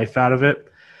sucks the life out of it,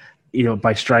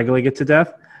 by strangling it to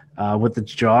death with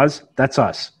its jaws. That's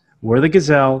us. We're the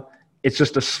gazelle. It's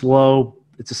just a slow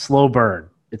burn.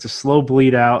 It's a slow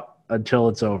bleed out until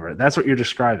it's over. That's what you're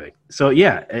describing. So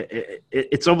yeah,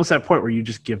 it's almost that point where you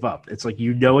just give up. It's like,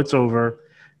 it's over.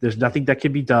 There's nothing that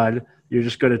can be done. You're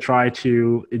just going to try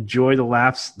to enjoy the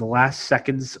last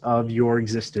seconds of your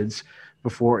existence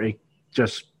before it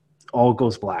just all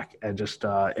goes black and just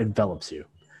envelops you.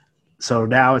 So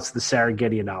now it's the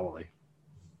Serengeti anomaly.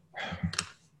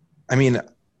 I mean,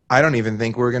 I don't even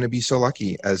think we're going to be so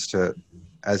lucky as to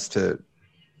it's a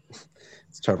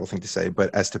terrible thing to say,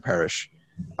 but as to perish.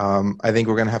 I think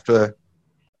we're going to have to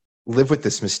live with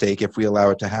this mistake if we allow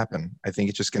it to happen. I think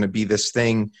it's just going to be this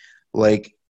thing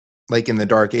like in the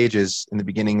Dark Ages, in the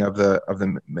beginning of the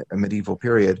medieval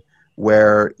period,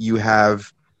 where you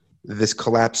have this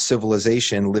collapsed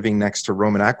civilization living next to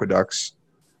Roman aqueducts,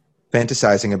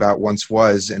 fantasizing about once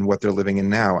was and what they're living in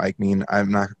now. I mean,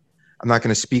 I'm not going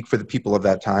to speak for the people of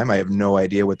that time. I have no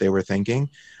idea what they were thinking,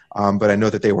 but I know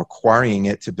that they were quarrying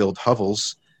it to build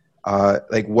hovels.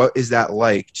 Like, what is that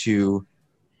like to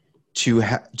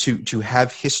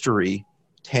have history,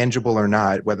 tangible or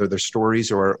not, whether they're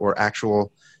stories or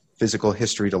actual physical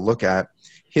history to look at,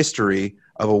 history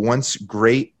of a once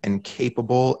great and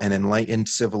capable and enlightened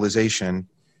civilization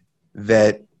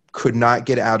that could not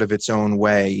get out of its own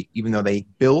way, even though they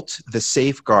built the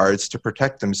safeguards to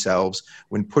protect themselves.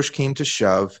 When push came to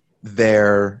shove,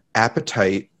 their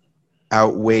appetite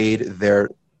outweighed their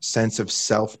sense of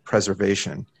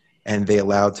self-preservation, and they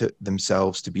allowed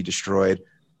themselves to be destroyed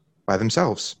by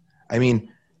themselves. I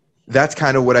mean, that's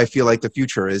kind of what I feel like the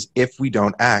future is if we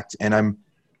don't act. And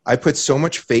I put so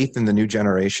much faith in the new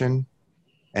generation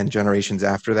and generations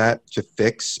after that to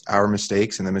fix our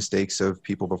mistakes and the mistakes of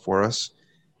people before us.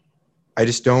 I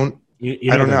just don't.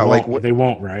 I don't know. They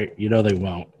won't, right? They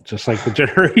won't. Just like the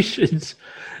generations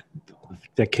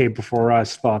that came before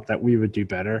us thought that we would do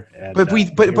better. And,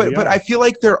 but I feel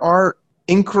like there are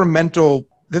incremental.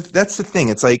 That's the thing.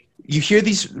 It's like you hear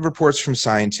these reports from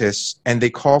scientists, and they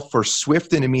call for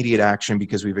swift and immediate action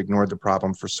because we've ignored the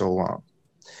problem for so long.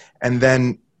 And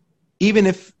then,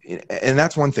 and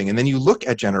that's one thing. And then you look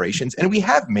at generations, and we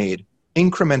have made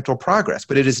incremental progress,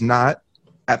 but it is not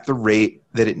at the rate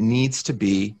that it needs to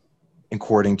be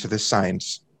according to the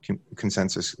science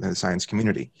consensus in the science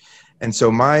community. And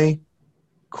so my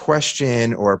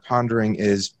question or pondering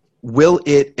is, will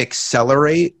it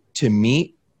accelerate to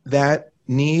meet that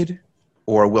need,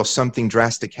 or will something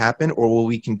drastic happen, or will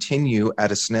we continue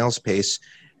at a snail's pace,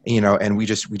 and we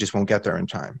just won't get there in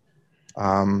time?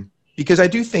 Because I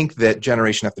do think that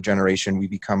generation after generation, we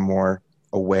become more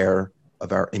aware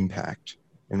of our impact.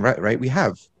 And right, we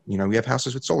have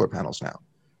houses with solar panels now.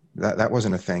 That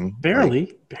wasn't a thing.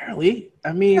 Barely.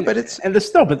 I mean, yeah, but that's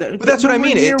what I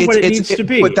mean. It needs to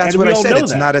be. But that's what I said.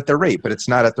 It's not at the rate, but it's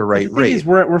not at the right rate.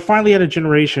 We're finally at a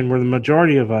generation where the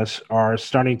majority of us are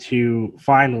starting to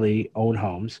finally own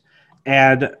homes.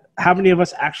 And how many of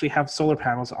us actually have solar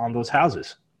panels on those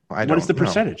houses? What is the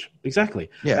percentage? Exactly.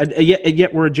 Yeah. And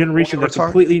yet we're a generation that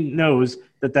completely knows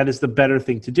that is the better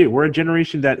thing to do. We're a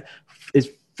generation that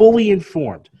is fully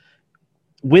informed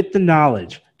with the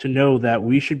knowledge to know that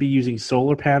we should be using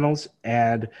solar panels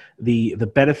and the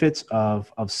benefits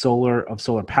of solar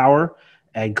power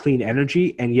and clean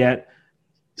energy. And yet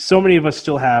so many of us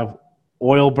still have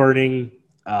oil burning,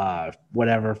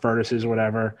 furnaces or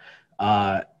whatever,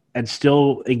 and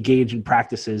still engage in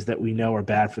practices that we know are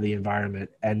bad for the environment,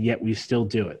 and yet we still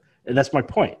do it. And that's my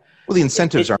point. Well, the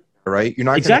incentives aren't there, right? You're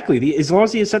not exactly. As long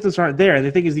as the incentives aren't there, and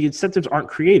the thing is, the incentives aren't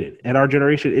created, and our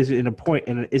generation isn't in a point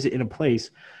and isn't in a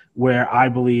place where I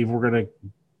believe we're going to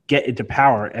get into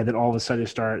power and then all of a sudden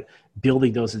start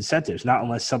building those incentives. Not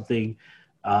unless something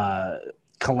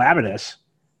calamitous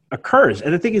occurs.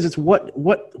 And the thing is, it's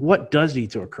what does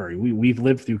need to occur. We've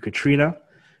lived through Katrina.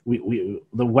 The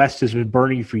West has been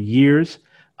burning for years.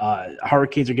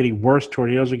 Hurricanes are getting worse.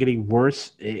 Tornadoes are getting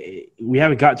worse. We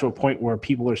haven't gotten to a point where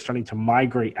people are starting to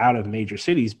migrate out of major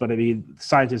cities. But I mean,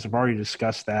 scientists have already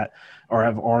discussed that, or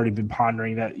have already been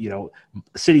pondering that.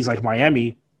 Cities like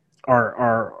Miami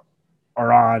are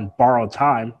on borrowed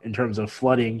time in terms of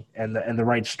flooding and the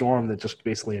right storm that just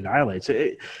basically annihilates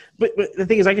it. But the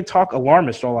thing is, I can talk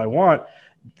alarmist all I want.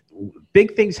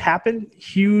 Big things happen,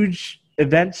 huge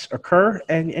events occur,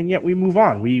 and yet we move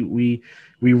on. We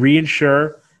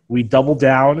reinsure. We double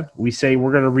down. We say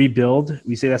we're going to rebuild.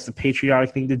 We say that's the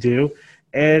patriotic thing to do.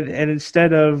 And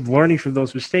instead of learning from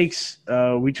those mistakes,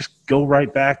 we just go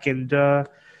right back and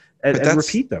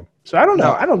repeat them. So I don't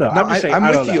know. I don't know. I'm just saying.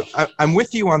 I'm with you. I'm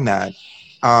with you on that.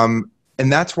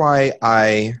 And that's why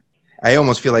I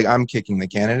almost feel like I'm kicking the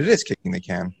can, and it is kicking the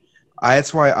can.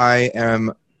 That's why I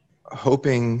am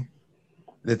hoping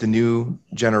that the new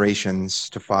generations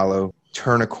to follow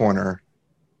turn a corner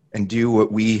and do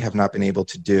what we have not been able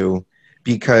to do,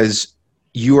 because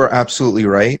you are absolutely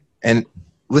right. And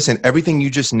listen, everything you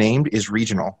just named is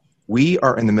regional. We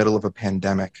are in the middle of a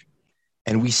pandemic,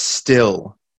 and we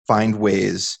still find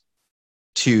ways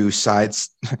to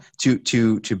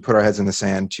put our heads in the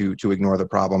sand, to ignore the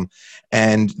problem.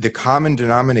 And the common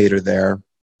denominator there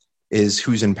is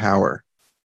who's in power.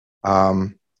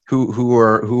 Who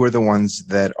are the ones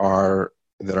that are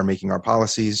making our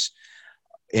policies.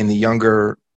 In the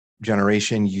younger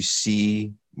generation, you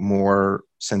see more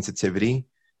sensitivity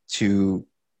to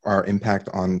our impact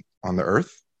on the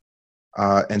earth.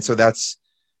 And so that's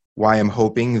why I'm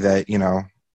hoping that,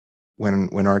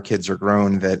 when our kids are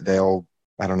grown, that they'll,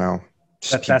 I don't know,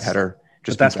 just be better.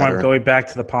 That's why I'm going back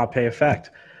to the Pompeii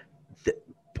effect.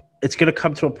 It's going to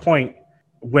come to a point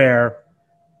where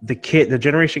the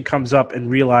generation comes up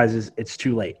and realizes it's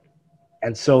too late.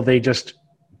 And so they just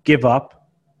give up,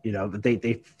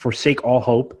 they forsake all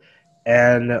hope,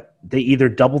 and they either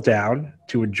double down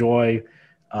to enjoy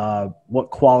what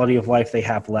quality of life they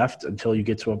have left until you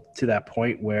get to that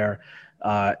point where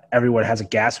everyone has a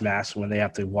gas mask when they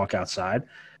have to walk outside.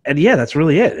 And yeah, that's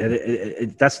really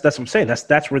it. That's what I'm saying.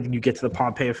 That's where you get to the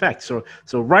Pompeii effect. So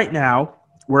right now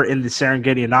we're in the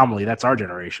Serengeti anomaly. That's our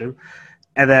generation.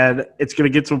 And then it's going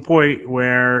to get to a point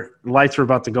where lights are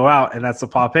about to go out, and that's the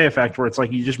Pompeii effect, where it's like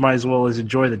you just might as well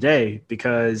enjoy the day,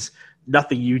 because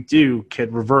nothing you do can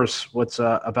reverse what's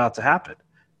about to happen.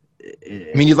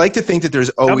 I mean, you'd like to think that there's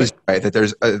always right, that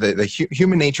there's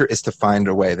human nature is to find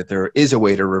a way, that there is a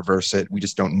way to reverse it. We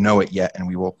just don't know it yet, and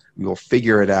we will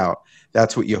figure it out.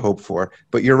 That's what you hope for.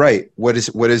 But you're right. What is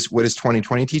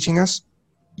 2020 teaching us?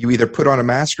 You either put on a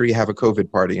mask or you have a COVID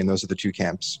party, and those are the two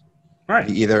camps. Right.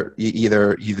 You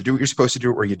either do what you're supposed to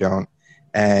do or you don't.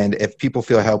 And if people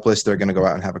feel helpless, they're going to go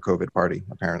out and have a COVID party,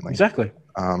 apparently. Exactly.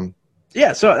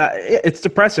 Yeah, so it's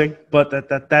depressing, but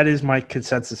that is my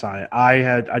consensus on it.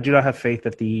 I do not have faith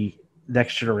that the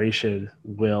next generation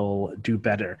will do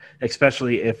better,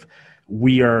 especially if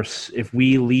we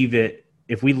leave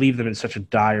them in such a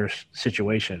dire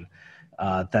situation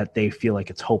that they feel like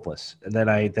it's hopeless. And then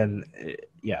I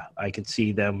could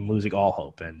see them losing all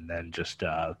hope, and then just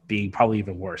being probably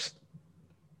even worse.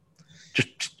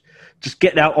 Just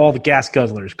getting out all the gas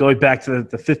guzzlers, going back to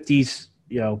the 50s,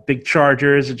 big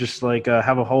chargers, and just like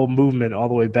have a whole movement all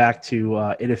the way back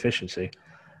to inefficiency,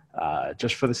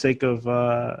 just for the sake of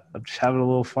just having a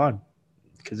little fun,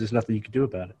 because there's nothing you can do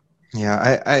about it.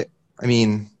 Yeah, I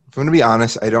mean, if I'm going to be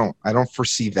honest, I don't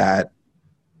foresee that.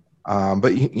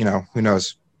 But who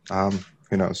knows?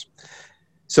 Who knows?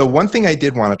 So one thing I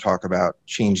did want to talk about,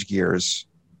 change gears,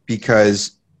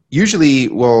 because usually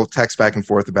we'll text back and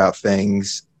forth about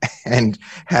things and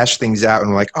hash things out,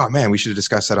 and we're like, oh man, we should have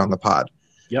discussed that on the pod.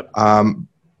 Yep.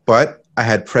 But I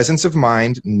had presence of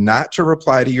mind not to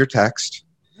reply to your text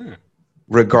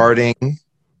regarding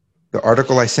the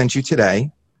article I sent you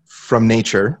today from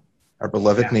Nature, our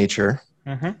beloved Nature,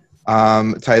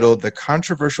 titled "The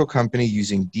Controversial Company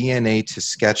Using DNA to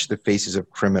Sketch the Faces of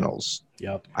Criminals."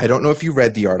 Yep. I don't know if you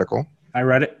read the article. I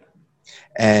read it.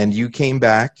 And you came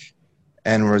back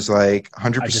and was like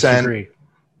 100%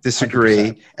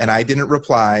 disagree. 100%. And I didn't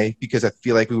reply because I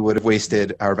feel like we would have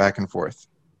wasted our back and forth.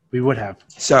 We would have.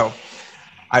 So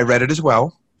I read it as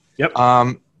well. Yep.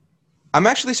 I'm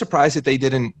actually surprised that they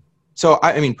didn't. So,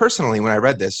 I mean, personally, when I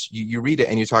read this, you read it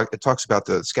and it talks about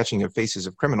the sketching of faces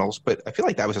of criminals, but I feel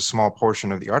like that was a small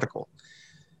portion of the article.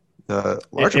 The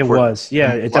It was,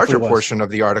 yeah, it larger definitely was. portion of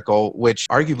the article, which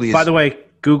arguably By is, the way,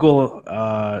 Google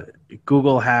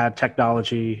had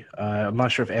technology. I'm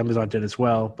not sure if Amazon did as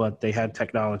well, but they had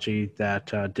technology that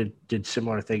did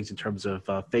similar things in terms of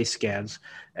face scans,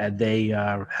 and they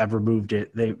have removed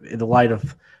it. They, in the light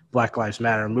of Black Lives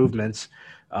Matter movements,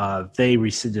 they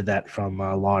rescinded that from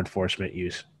law enforcement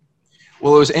use.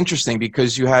 well, it was interesting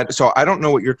because you had, so I don't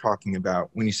know what you're talking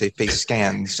about when you say face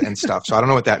scans and stuff. So I don't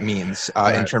know what that means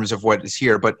in terms of what is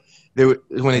here, but when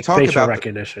they talk facial about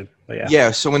recognition, but yeah.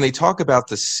 yeah, so when they talk about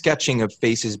the sketching of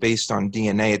faces based on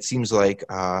DNA, it seems like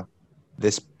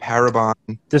this Parabon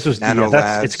This was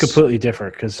nanolabs it's completely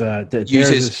different because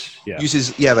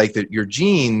uses like your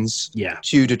genes yeah.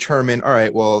 to determine. All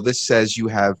right, well, this says you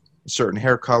have a certain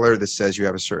hair color. This says you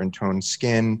have a certain toned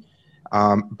skin.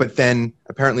 But then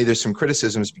apparently there's some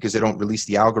criticisms because they don't release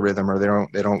the algorithm or they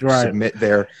don't Right. submit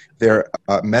their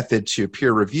method to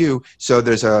peer review. So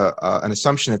there's an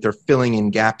assumption that they're filling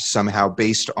in gaps somehow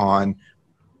based on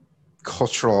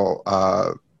cultural.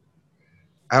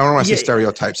 I don't want to say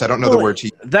stereotypes. I don't know the word to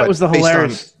use. That was the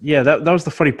hilarious. That was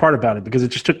the funny part about it because it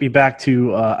just took me back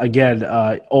to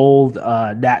old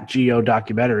Nat Geo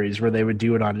documentaries where they would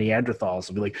do it on Neanderthals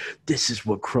and be like, "This is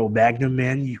what Cro-Magnon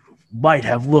man might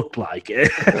have looked like."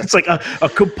 It's like a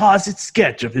composite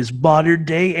sketch of his modern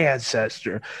day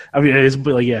ancestor. I mean, his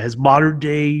modern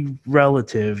day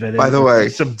relative. And by the way,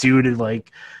 some dude in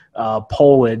like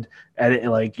Poland, and it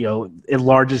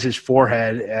enlarges his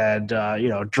forehead and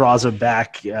draws him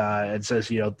back and says,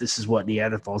 this is what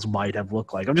Neanderthals might have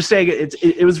looked like. I'm just saying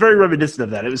it was very reminiscent of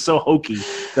that. It was so hokey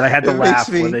that I had to laugh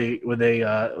when they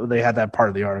had that part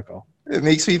of the article. It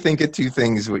makes me think of two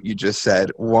things, what you just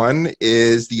said. One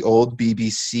is the old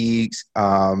BBC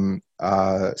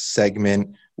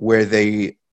segment where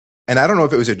they, and I don't know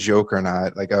if it was a joke or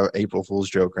not, like a April Fool's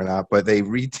joke or not, but it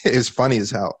was funny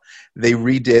as hell. They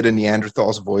redid a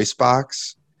Neanderthal's voice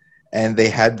box, and they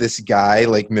had this guy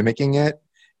like mimicking it,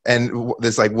 and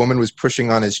this like woman was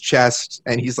pushing on his chest,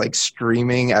 and he's like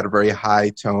screaming at a very high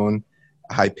tone,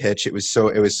 high pitch. It was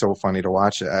so funny to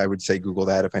watch. I would say Google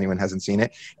that if anyone hasn't seen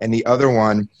it. And the other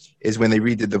one is when they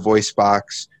redid the voice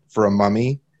box for a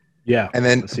mummy. Yeah, and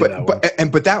then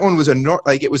but that one was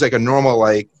it was like a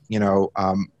normal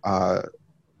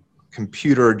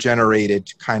computer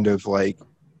generated kind of like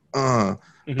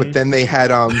but then they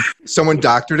had someone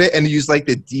doctored it and used like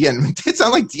it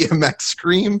sounded like DMX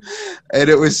scream, and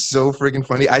it was so freaking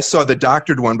funny. I saw the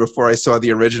doctored one before I saw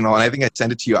the original, and I think I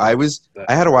sent it to you. I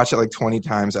had to watch it like 20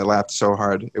 times. I laughed so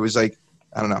hard. It was like,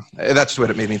 I don't know. That's what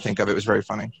it made me think of. It was very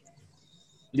funny.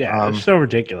 Yeah, it's so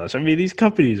ridiculous. I mean, these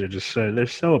companies are just they're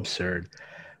so absurd.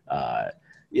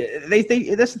 They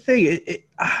think that's the thing.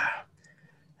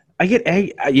 I get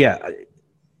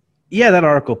that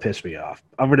article pissed me off.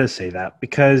 I'm going to say that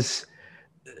because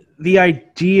the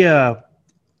idea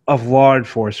of law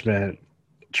enforcement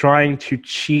trying to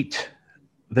cheat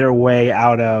their way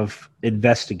out of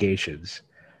investigations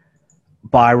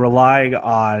by relying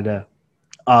on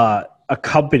a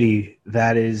company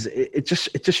that is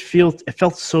it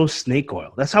felt so snake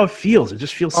oil. That's how it feels. It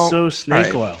just feels so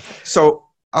snake oil. So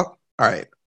all right.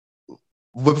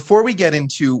 Before we get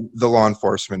into the law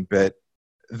enforcement bit,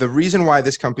 the reason why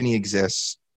this company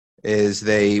exists is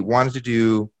they wanted to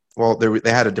do well.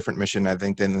 They had a different mission, I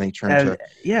think. Then they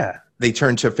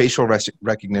turned to facial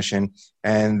recognition,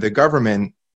 and the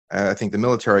government, I think the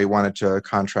military, wanted to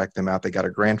contract them out. They got a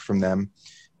grant from them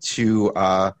to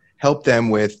help them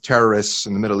with terrorists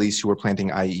in the Middle East who were planting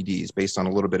IEDs based on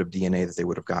a little bit of DNA that they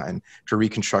would have gotten to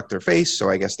reconstruct their face. So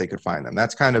I guess they could find them.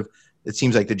 That's kind of, it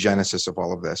seems like the genesis of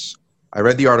all of this. I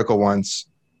read the article once.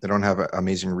 They don't have an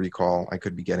amazing recall. I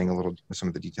could be getting some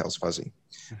of the details fuzzy.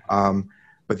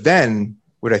 But then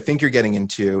what I think you're getting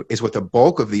into is what the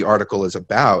bulk of the article is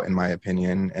about, in my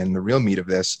opinion, and the real meat of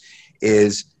this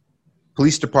is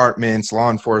police departments,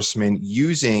 law enforcement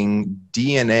using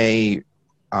DNA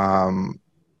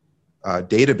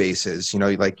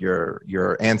databases, like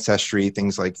your ancestry,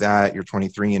 things like that, your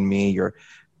 23andMe, your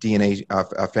DNA,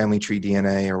 family tree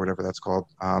DNA, or whatever that's called,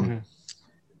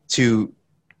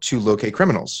 to locate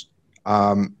criminals.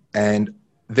 And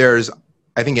there's,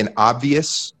 I think, an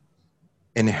obvious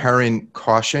inherent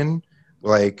caution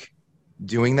like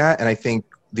doing that. And I think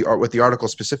what the article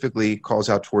specifically calls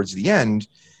out towards the end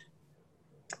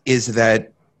is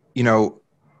that,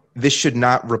 this should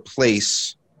not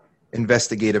replace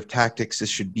investigative tactics. This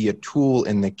should be a tool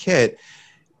in the kit.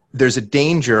 There's a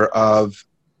danger of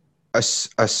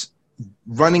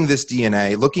running this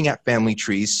DNA, looking at family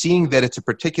trees, seeing that it's a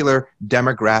particular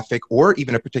demographic or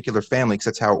even a particular family, because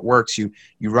that's how it works. You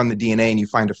run the DNA and you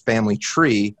find a family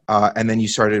tree, and then you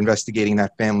start investigating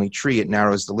that family tree. It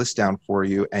narrows the list down for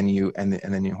you, and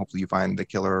then hopefully you find the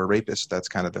killer or rapist. That's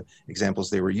kind of the examples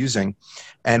they were using.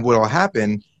 And what will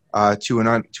happen to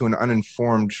an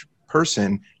uninformed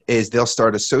person is they'll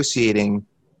start associating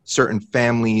certain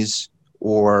families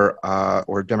or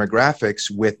demographics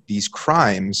with these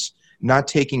crimes, not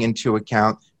taking into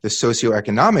account the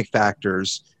socioeconomic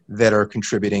factors that are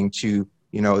contributing to,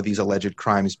 these alleged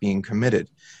crimes being committed.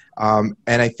 And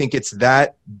I think it's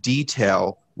that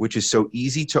detail which is so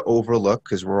easy to overlook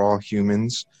because we're all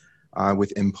humans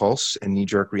with impulse and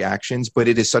knee-jerk reactions, but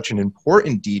it is such an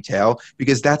important detail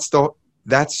because that's the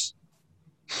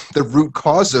root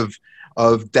cause of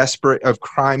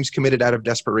crimes committed out of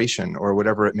desperation or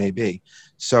whatever it may be.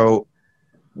 So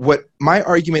what my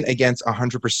argument against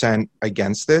 100%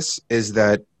 against this is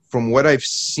that from what I've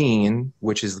seen,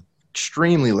 which is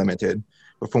extremely limited,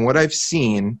 but from what I've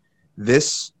seen,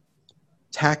 this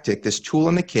tactic, this tool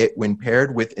in the kit, when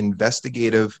paired with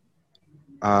investigative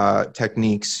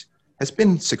techniques, has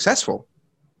been successful.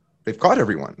 They've caught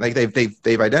everyone. Like they've ID'd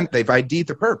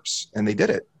the perps, and they did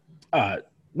it.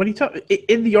 When you talk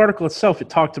in the article itself, it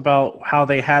talked about how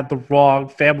they had the wrong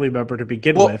family member to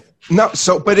begin with. No,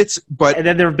 and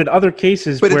then there have been other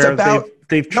cases where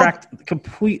they've tracked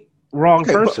complete wrong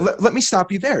person. Let me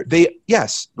stop you there.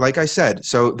 Yes, like I said.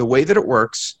 So the way that it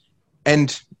works,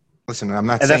 and listen, I'm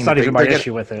not saying that's not even my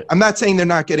issue with it. I'm not saying they're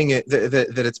not getting it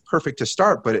that it's perfect to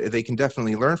start, but they can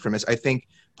definitely learn from it. I think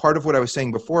part of what I was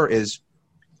saying before is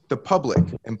the public,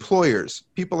 employers,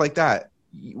 people like that.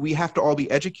 We have to all be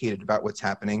educated about what's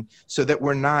happening so that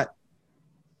we're not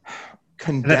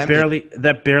condemning.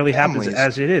 That barely happens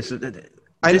as it is.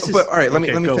 But all right, let me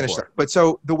finish that. But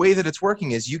so the way that it's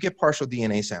working is you get partial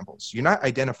DNA samples. You're not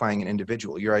identifying an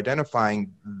individual. You're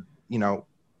identifying,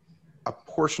 a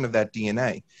portion of that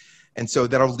DNA. And so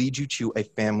that'll lead you to a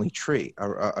family tree,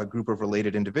 a group of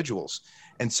related individuals.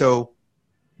 And so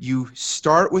you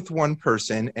start with one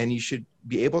person and you should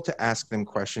be able to ask them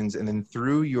questions and then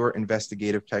through your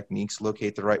investigative techniques,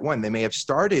 locate the right one. They may have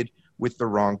started with the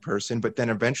wrong person, but then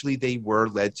eventually they were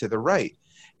led to the right.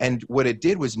 And what it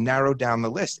did was narrow down the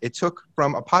list. It took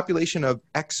from a population of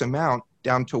X amount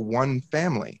down to one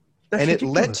family. That's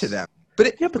ridiculous. It led to them.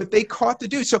 But they caught the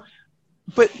dude. So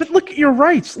But look at your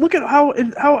rights. Look at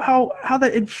how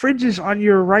that infringes on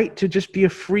your right to just be a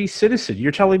free citizen.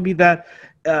 You're telling me that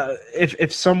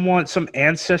if someone, some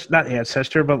ancestor, not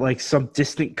ancestor, but like some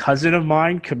distant cousin of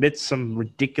mine commits some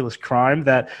ridiculous crime,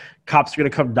 that cops are going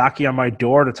to come knocking on my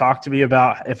door to talk to me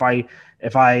about if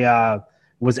I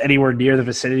was anywhere near the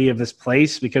vicinity of this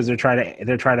place, because they're trying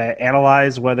to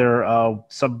analyze whether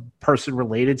some person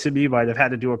related to me might have had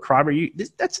to do a crime.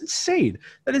 That's insane.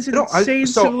 That is insane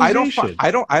civilization.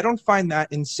 I don't find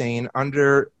that insane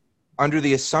under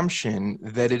the assumption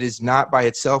that it is not by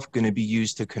itself going to be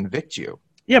used to convict you.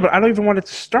 Yeah, but I don't even want it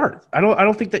to start. I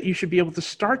don't think that you should be able to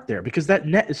start there, because that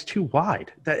net is too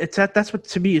wide. That's what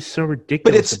to me is so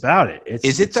ridiculous about it.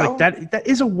 It's like that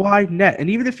is a wide net, and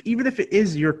even if it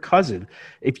is your cousin,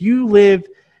 if you live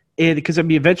in, because I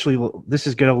mean eventually this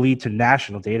is going to lead to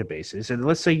national databases, and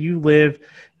let's say you live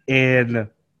in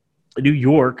New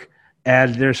York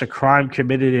and there's a crime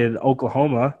committed in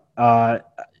Oklahoma. No,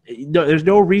 there's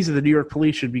no reason the New York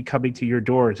police should be coming to your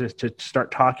door to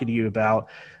start talking to you about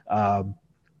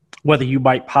whether you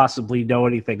might possibly know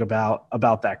anything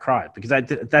about that crime, because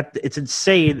that it's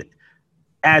insane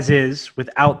as is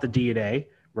without the DNA,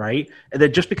 right? And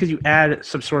then just because you add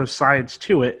some sort of science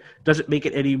to it doesn't make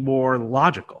it any more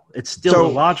logical. It's still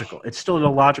illogical. It's still an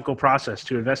illogical process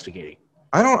to investigating.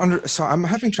 So I'm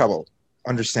having trouble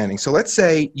understanding. So let's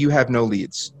say you have no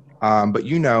leads, but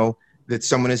you know that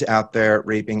someone is out there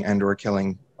raping and or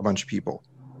killing a bunch of people.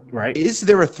 Right. Is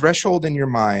there a threshold in your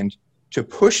mind to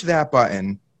push that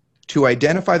button to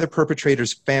identify the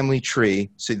perpetrator's family tree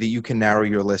so that you can narrow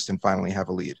your list and finally have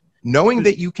a lead? Knowing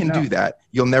that you can do that,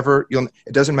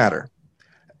 it doesn't matter.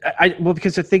 Well,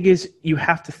 because the thing is, you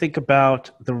have to think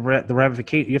about the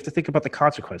ramification. You have to think about the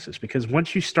consequences, because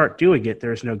once you start doing it,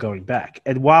 there's no going back.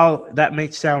 And while that may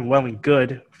sound well and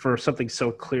good for something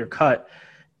so clear cut,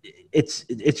 it's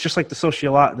just like the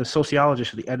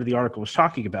sociologist at the end of the article was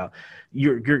talking about.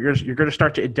 You're going to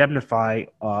start to indemnify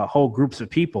whole groups of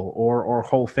people or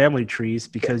whole family trees,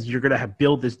 because you're going to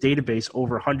build this database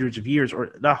over hundreds of years,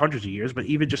 or not hundreds of years, but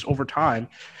even just over time.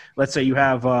 Let's say you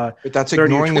have but that's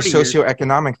ignoring the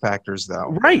socioeconomic factors, though.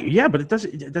 Right? Yeah, but it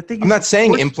doesn't. The thing I'm not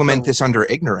saying implement this under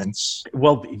ignorance.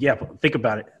 Well, yeah, but think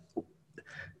about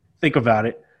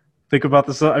it. Think about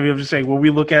this. I mean, I'm just saying, when we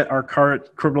look at our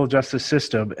current criminal justice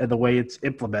system and the way it's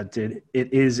implemented,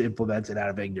 it is implemented out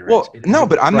of ignorance. Well, It is no,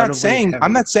 but I'm not saying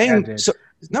heavy-handed. so.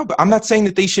 No, but I'm not saying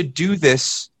that they should do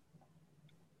this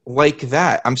like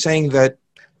that. I'm saying that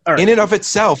All right. in and of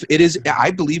itself, it is.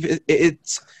 I believe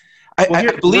it's.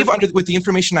 I believe with the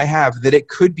information I have that it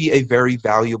could be a very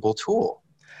valuable tool.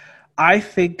 I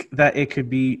think that it could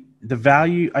be the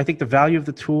value. I think the value of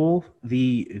the tool,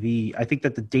 I think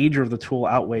that the danger of the tool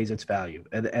outweighs its value,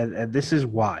 and this is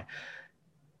why.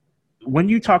 When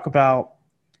you talk about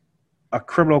a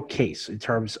criminal case in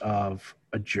terms of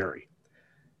a jury,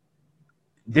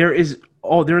 there's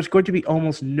going to be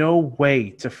almost no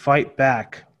way to fight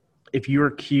back if you're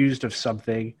accused of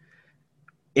something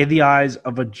in the eyes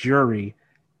of a jury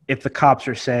if the cops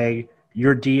are saying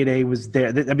your DNA was there.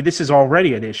 I mean, this is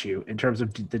already an issue in terms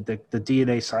of the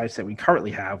DNA science that we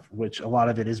currently have, which a lot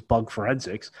of it is bug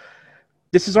forensics.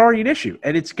 This is already an issue,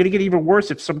 and it's going to get even worse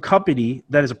if some company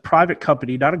that is a private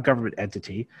company, not a government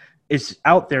entity, is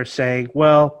out there saying,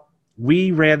 well,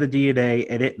 we ran the DNA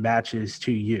and it matches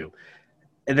to you.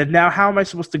 And then now how am I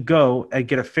supposed to go and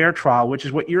get a fair trial, which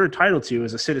is what you're entitled to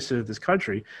as a citizen of this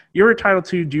country? You're entitled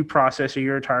to due process, or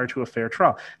you're entitled to a fair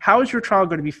trial. How is your trial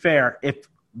going to be fair if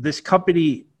this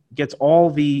company gets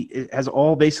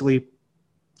basically,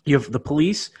 you have the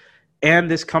police and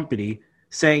this company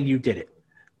saying you did it?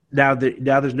 Now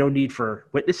there's no need for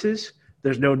witnesses.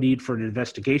 There's no need for an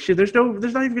investigation. There's not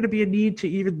even going to be a need to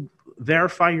even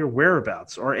verify your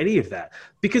whereabouts or any of that,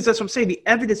 because that's what I'm saying. The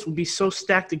evidence will be so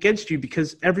stacked against you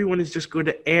because everyone is just going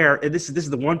to err. And this is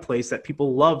the one place that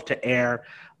people love to err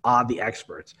on the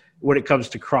experts when it comes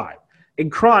to crime.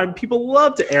 In crime, people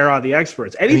love to err on the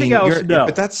experts. Anything else, no.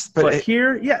 But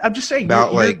here, yeah, I'm just saying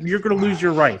you're going to lose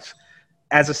your rights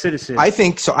as a citizen. I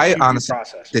think so. I honestly,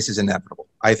 this is inevitable.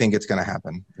 I think it's going to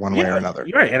happen one way or another.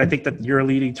 You're right, and I think that you're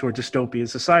leading to a dystopian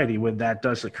society when that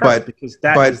does occur, because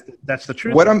that's the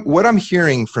truth. What I'm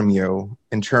hearing from you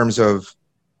in terms of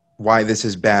why this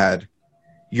is bad,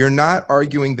 you're not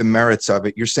arguing the merits of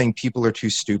it. You're saying people are too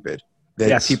stupid.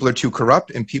 That people are too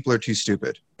corrupt and people are too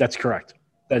stupid. That's correct.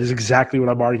 That is exactly what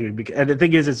I'm arguing. And the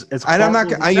thing is, it's and I'm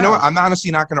not. I'm honestly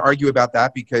not going to argue about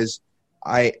that because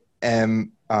I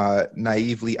am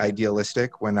naively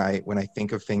idealistic when I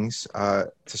think of things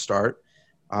to start.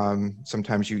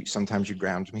 Sometimes you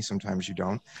ground me, sometimes you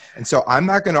don't. And so I'm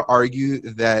not going to argue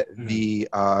that the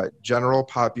general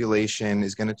population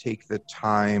is going to take the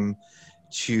time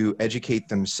to educate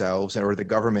themselves, or the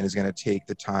government is going to take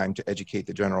the time to educate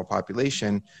the general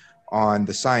population on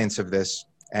the science of this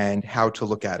and how to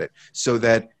look at it. So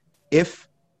that if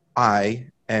I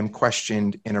am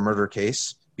questioned in a murder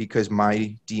case because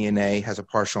my DNA has a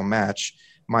partial match,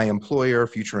 my employer,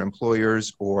 future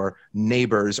employers, or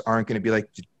neighbors aren't going to be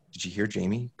like, did you hear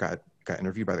Jamie got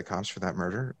interviewed by the cops for that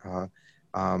murder?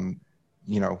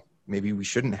 Maybe we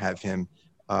shouldn't have him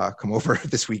come over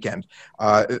this weekend,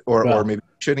 or maybe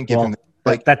we shouldn't give him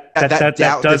like that does happen.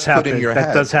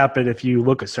 That does happen if you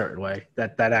look a certain way.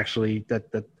 That's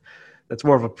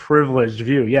more of a privileged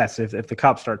view. Yes, if the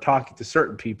cops start talking to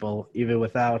certain people, even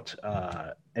without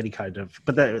any kind of,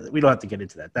 but we don't have to get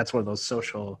into that. That's one of those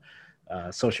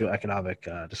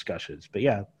socioeconomic discussions. But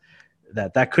yeah,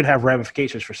 that could have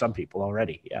ramifications for some people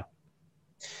already. Yeah.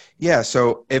 Yeah.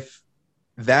 So if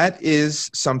that is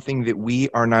something that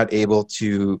we're not able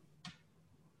to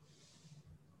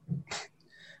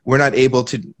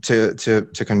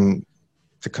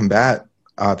combat,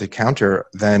 to counter,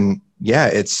 then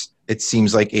yeah, it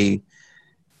seems like a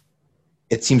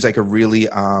really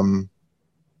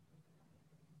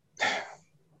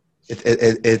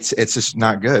it's just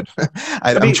not good.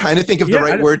 I'm trying to think of the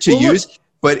right word to use,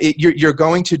 but you're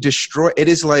going to destroy. It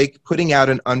is like putting out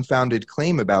an unfounded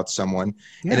claim about someone,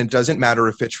 and it doesn't matter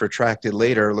if it's retracted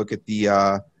later. Look at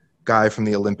the guy from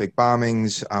the Olympic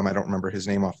bombings. I don't remember his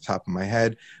name off the top of my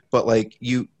head, but like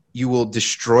you will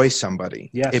destroy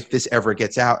somebody if this ever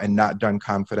gets out and not done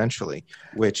confidentially,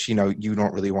 which you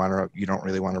don't really want to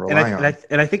rely on.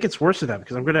 And I think it's worse than that,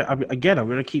 because I'm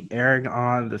gonna keep erring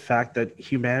on the fact that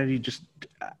humanity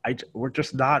we're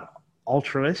just not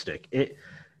altruistic.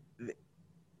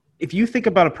 If you think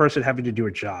about a person having to do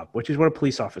a job, which is what a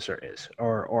police officer is,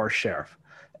 or a sheriff,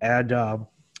 and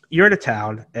you're in a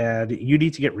town and you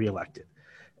need to get reelected,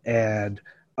 and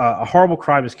a horrible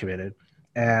crime is committed,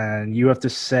 and you have to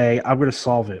say, I'm going to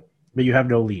solve it, but you have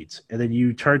no leads. And then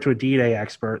you turn to a DNA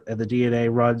expert, and the DNA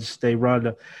run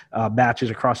matches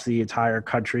across the entire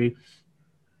country,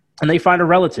 and they find a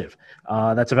relative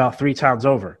that's about 3 towns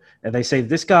over. And they say,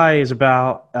 this guy is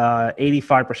about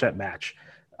 85% match.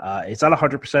 It's not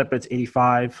 100%, but it's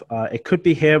 85. It could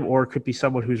be him, or it could be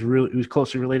someone who's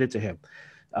closely related to him.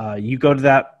 You go to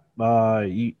that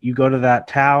you go to that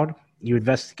town, you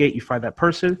investigate, you find that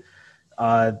person.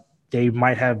 They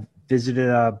might have visited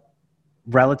a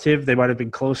relative. They might have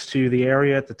been close to the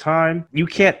area at the time. You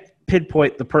can't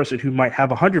pinpoint the person who might have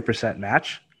 100%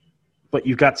 match, but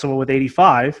you've got someone with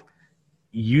 85.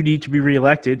 You need to be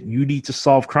reelected. You need to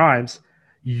solve crimes.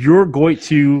 You're going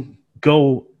to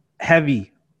go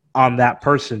heavy on that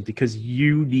person because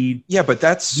you need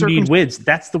need wins.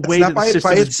 That's the way that the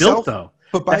system is built, though.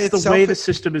 But by that's the way the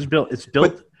system is built. It's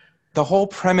built. The whole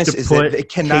premise is that it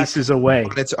cannot cases away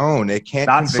on its own. It can't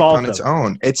convict on its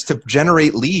own. It's to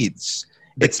generate leads.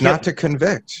 It's not to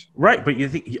convict. Right, but you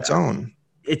think its own.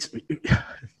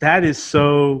 That is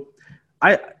so.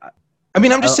 I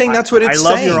mean, I'm just saying that's what it's saying.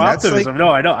 I love your optimism. No,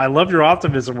 I know. I love your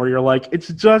optimism where you're like, it's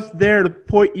just there to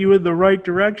point you in the right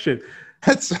direction.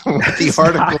 That's what the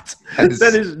article says.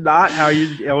 That is not how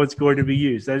it's going to be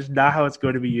used. That is not how it's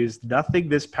going to be used. Nothing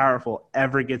this powerful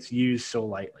ever gets used so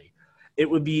lightly. It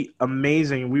would be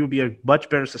amazing. We would be a much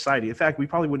better society. In fact, we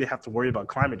probably wouldn't have to worry about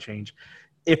climate change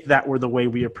if that were the way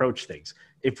we approach things.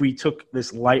 If we took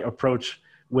this light approach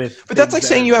with, but that's like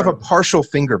saying you have a partial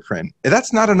fingerprint.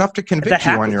 That's not enough to convict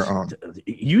you on your own.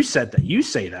 You said that. You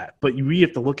say that, but we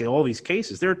have to look at all these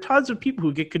cases. There are tons of people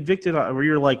who get convicted where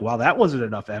you're like, "Well, that wasn't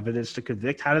enough evidence to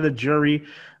convict." How did the jury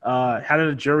find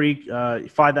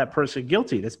that person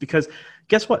guilty? That's because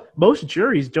guess what? Most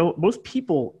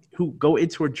people who go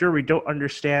into a jury don't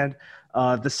understand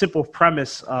the simple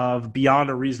premise of beyond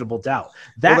a reasonable doubt.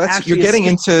 You're getting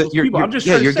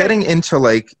into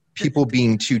like people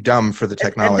being too dumb for the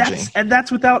technology. And that's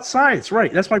without science,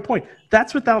 right? That's my point.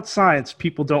 That's without science.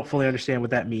 People don't fully understand what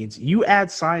that means. You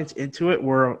add science into it,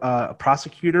 where a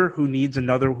prosecutor who needs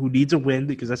a win,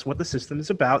 because that's what the system is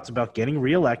about. It's about getting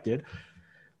reelected,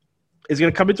 is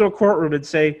going to come into a courtroom and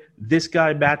say, this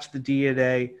guy matched the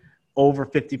DNA over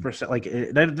 50%. Like,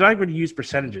 they're not going to use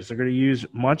percentages. They're going to use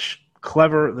much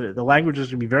clever. The language is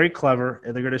going to be very clever,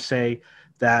 and they're going to say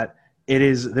that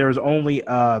there's only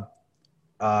a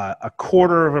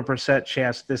 0.25%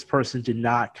 chance this person did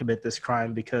not commit this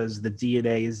crime because the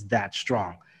DNA is that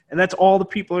strong. And that's all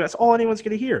that's all anyone's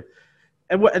going to hear.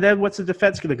 And then what's the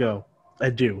defense going to go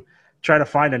and do? Try to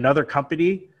find another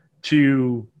company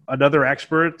another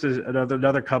expert to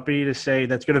another company to say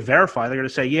that's going to verify. They're going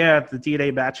to say, yeah, the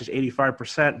DNA match is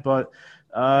 85%, but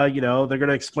they're going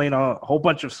to explain a whole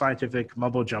bunch of scientific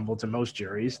mumbo jumbo to most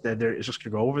juries that it's just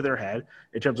going to go over their head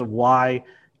in terms of why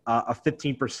a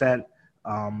 15%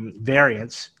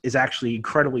 variance is actually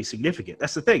incredibly significant.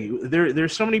 That's the thing.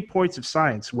 There's so many points of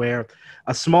science where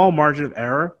a small margin of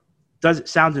error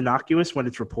sounds innocuous when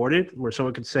it's reported, where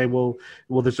someone could say, well,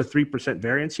 there's a 3%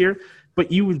 variance here,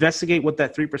 but you investigate what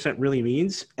that 3% really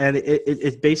means, and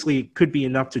it basically could be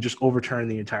enough to just overturn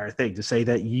the entire thing, to say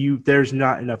that there's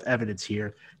not enough evidence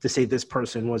here to say this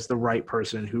person was the right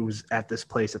person who was at this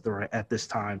place at this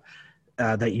time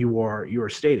that you are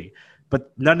stating.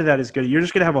 But none of that is good. You're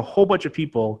just going to have a whole bunch of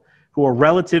people who are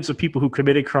relatives of people who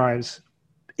committed crimes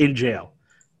in jail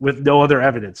with no other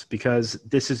evidence, because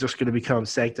this is just going to become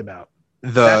sanctum out.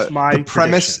 That's my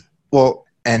premise. Prediction. Well,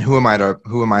 and who am I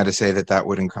to say that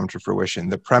wouldn't come to fruition?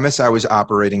 The premise I was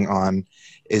operating on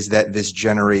is that this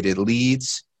generated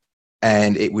leads,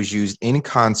 and it was used in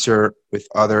concert with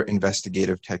other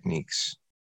investigative techniques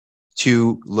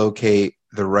to locate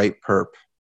the right perp,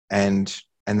 and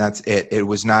that's it. It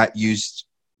was not used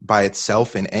by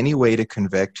itself in any way to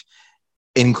convict,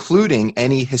 including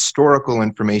any historical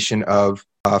information of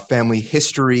family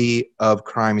history of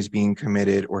crimes being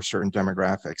committed or certain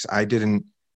demographics.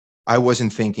 I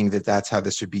wasn't thinking that that's how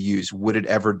this would be used. Would it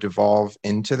ever devolve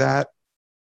into that?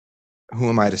 Who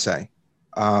am I to say?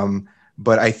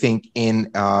 But I think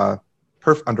under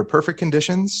perfect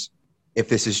conditions, if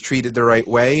this is treated the right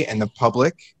way and the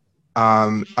public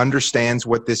understands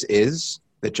what this is,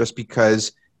 that just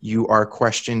because you are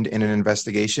questioned in an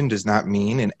investigation does not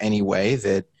mean in any way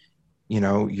that,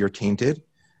 you're tainted.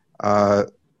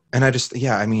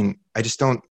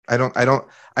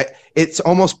 It's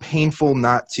almost painful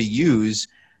not to use,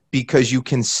 because you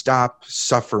can stop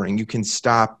suffering. You can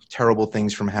stop terrible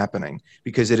things from happening,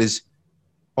 because it is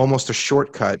almost a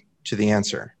shortcut to the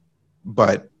answer.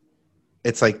 But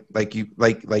it's like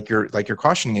you're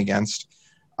cautioning against.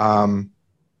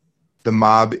 The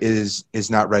mob is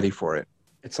not ready for it.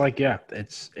 It's like, yeah,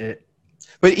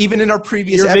 But even in our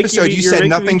previous episode, you said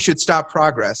nothing should stop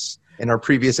progress. In our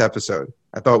previous episode,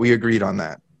 I thought we agreed on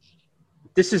that.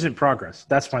 This isn't progress.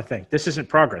 That's my thing. This isn't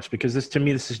progress, because this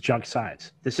is junk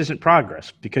science. This isn't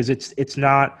progress, because it's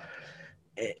not.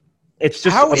 it's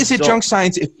just how is it junk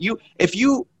science if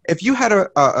you had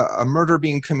a murder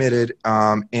being committed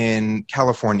in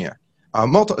California,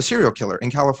 a serial killer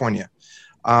in California,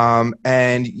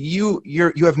 and you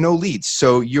have no leads,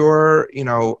 so you're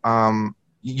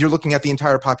looking at the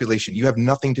entire population. You have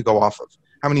nothing to go off of.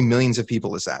 How many millions of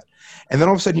people is that? And then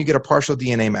all of a sudden you get a partial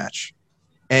DNA match,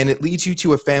 and it leads you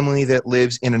to a family that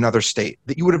lives in another state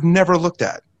that you would have never looked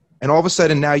at. And all of a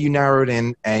sudden now you narrow it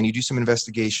in and you do some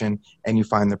investigation and you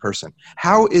find the person.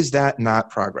 How is that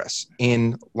not progress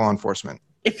in law enforcement?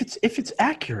 If it's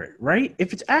accurate, right?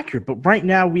 If it's accurate. But right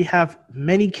now we have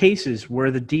many cases where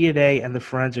the DNA and the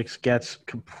forensics gets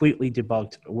completely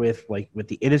debunked with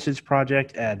the Innocence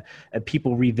Project and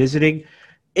people revisiting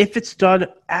if it's done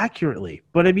accurately.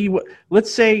 But I mean,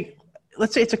 let's say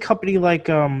it's a company like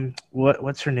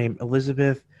what's her name?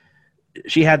 Elizabeth.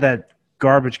 She had that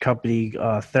garbage company,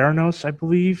 Theranos, I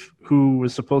believe, who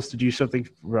was supposed to do something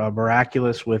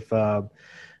miraculous with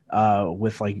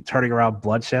like turning around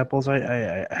blood samples. I'm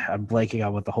blanking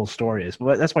on what the whole story is,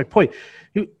 but that's my point.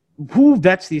 Who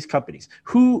vets these companies?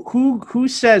 Who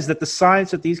says that the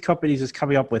science that these companies is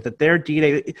coming up with, that their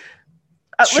DNA?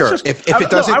 Sure. If it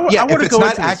doesn't, if it's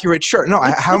not accurate, sure. No,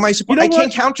 how am I supposed? I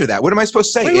can't counter that. What am I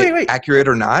supposed to say? Wait. Accurate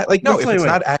or not? Like, no, if it's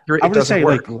not accurate, it doesn't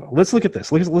work. Let's look at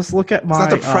this. Let's look at my.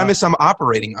 It's not the premise I'm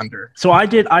operating under. So I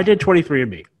did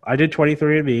 23andMe. I did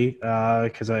 23andMe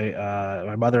because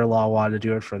my mother-in-law wanted to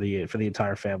do it for the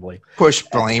entire family. Push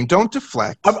blame. Don't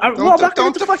deflect. I'm not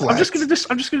going to deflect. I'm just going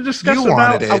to discuss. You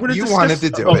wanted it. You wanted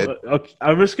to do it. Okay,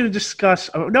 I'm just going to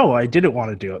discuss. No, I didn't want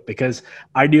to do it because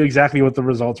I knew exactly what the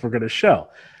results were going to show.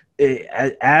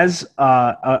 As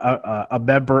a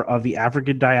member of the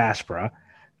African diaspora,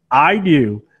 I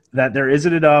knew that there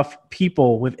isn't enough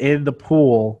people within the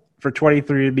pool for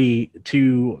 23andMe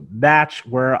to match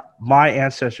where my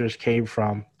ancestors came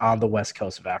from on the west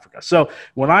coast of Africa. So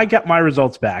when I get my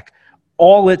results back,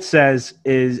 all it says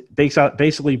is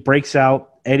basically breaks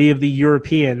out any of the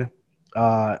European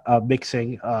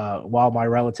mixing while my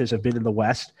relatives have been in the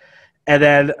West. And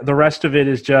then the rest of it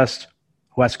is just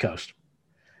West Coast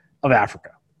of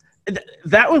Africa.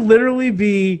 That would literally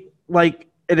be like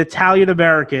an Italian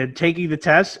American taking the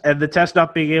test and the test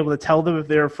not being able to tell them if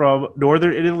they're from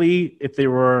Northern Italy, if they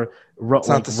were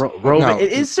Roman. No.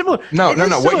 It is similar. No.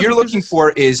 What you're looking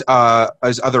for is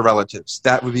other relatives.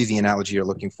 That would be the analogy you're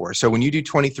looking for. So when you do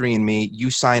 23andMe,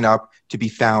 you sign up to be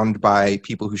found by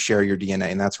people who share your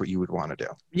DNA, and that's what you would want to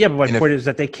do. Yeah, but my point is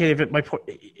that they can't even. My point,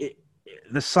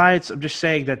 the science. I'm just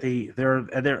saying that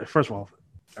they're. First of all,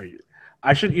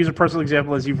 I shouldn't use a personal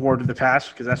example as you've warned in the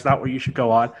past because that's not where you should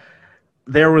go on.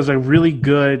 There was a really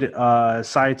good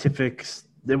scientific.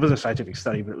 It was a scientific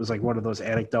study, but it was like one of those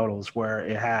anecdotals where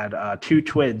it had two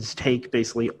twins take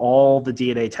basically all the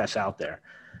DNA tests out there.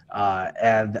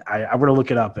 And I'm going to look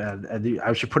it up and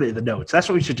I should put it in the notes. That's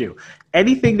what we should do.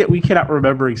 Anything that we cannot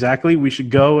remember exactly, we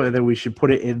should go and then we should put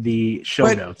it in the show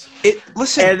notes.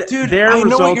 Listen, dude, I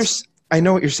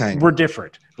know what you're saying. We're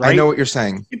different, right? I know what you're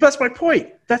saying. That's my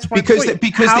point. Because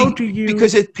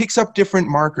it picks up different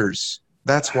markers.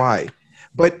 That's why.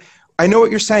 But I know what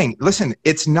you're saying. Listen,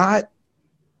 it's not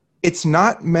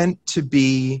meant to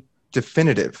be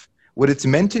definitive. What it's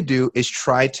meant to do is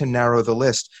try to narrow the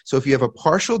list. So if you have a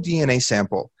partial DNA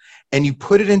sample and you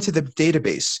put it into the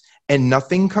database and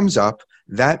nothing comes up,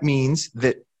 that means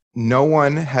that no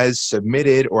one has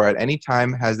submitted or at any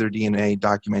time has their DNA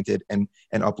documented and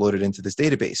uploaded into this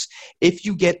database. If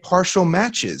you get partial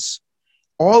matches,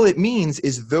 all it means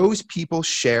is those people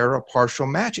share a partial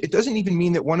match. It doesn't even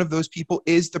mean that one of those people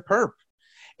is the perp.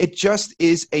 It just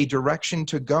is a direction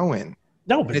to go in.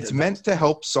 No, but it's meant to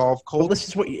help solve cold. This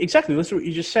is what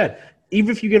you just said. Even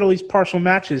if you get all these partial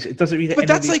matches, it doesn't mean that. But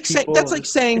that's like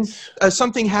saying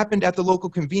something happened at the local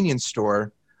convenience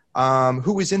store.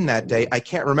 Who was in that day? I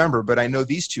can't remember, but I know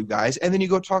these two guys. And then you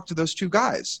go talk to those two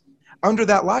guys. Under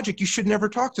that logic, you should never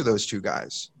talk to those two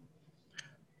guys.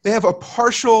 They have a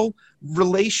partial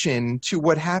relation to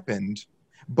what happened,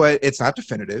 but it's not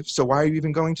definitive. So why are you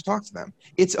even going to talk to them?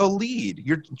 It's a lead.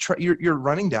 You're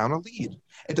running down a lead.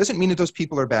 It doesn't mean that those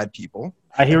people are bad people.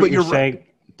 I hear what you're saying.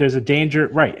 There's a danger,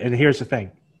 right? And here's the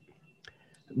thing: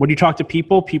 when you talk to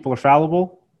people, people are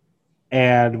fallible,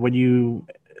 and when you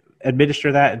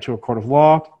administer that into a court of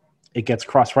law, it gets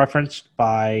cross-referenced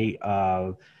by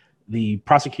the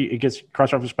prosecutor. It gets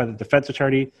cross-referenced by the defense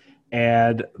attorney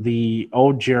and the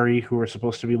old jury, who are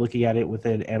supposed to be looking at it with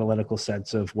an analytical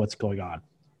sense of what's going on.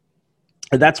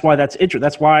 And that's why that's interesting.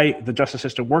 That's why the justice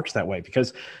system works that way,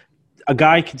 because a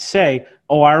guy could say,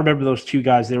 oh, I remember those two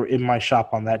guys. They were in my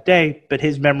shop on that day, but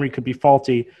his memory could be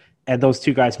faulty, and those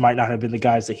two guys might not have been the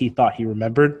guys that he thought he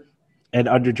remembered. And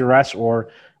under duress or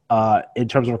in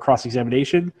terms of a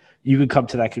cross-examination, you can come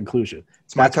to that conclusion.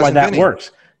 my That's why cousin that Vinny.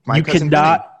 works. My You cousin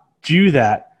cannot do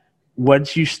that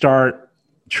once you start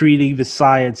treating the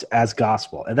science as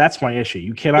gospel, and that's my issue.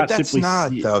 You cannot But that's simply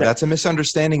not, though. That's a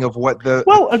misunderstanding of what the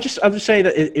well. I'm just saying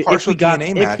that if partial we got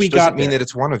DNA if match we doesn't got mean there, that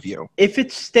it's one of you. if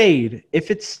it stayed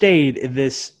in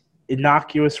this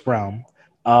innocuous realm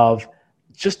of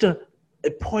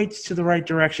it points to the right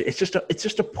direction. It's just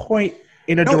a point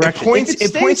in a direction.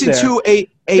 It points into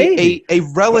a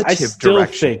relative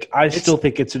direction. I still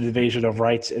think it's an invasion of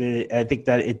rights, and I think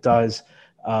that it does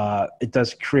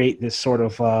create this sort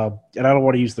of and I don't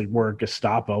want to use the word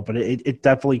Gestapo, but it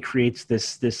definitely creates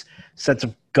this sense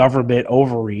of government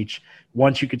overreach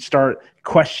once you could start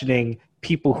questioning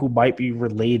people who might be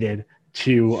related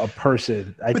to a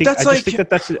person. That's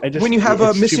when you have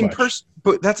a missing person.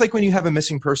 But that's like when you have a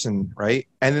missing person, right?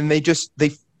 And then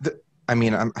I'm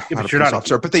not a police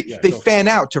officer, but they fan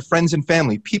out to friends and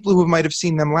family, people who might have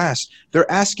seen them last.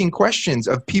 They're asking questions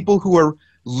of people who are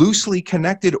loosely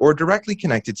connected or directly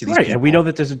connected to these people. And we know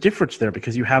that there's a difference there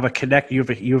because you have a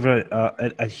human.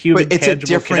 But it's a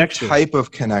different connection. type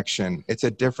of connection. It's a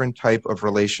different type of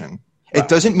relation. It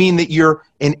doesn't mean that you're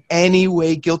in any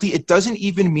way guilty. It doesn't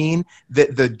even mean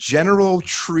that the general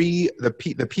tree, the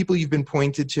people you've been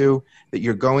pointed to, that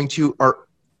you're going to,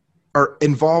 are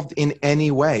involved in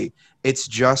any way. It's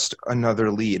just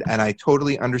another lead. And I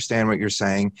totally understand what you're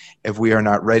saying. If we are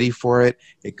not ready for it,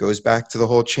 it goes back to the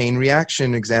whole chain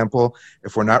reaction example.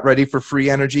 If we're not ready for free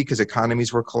energy because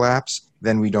economies will collapse,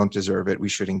 then we don't deserve it. We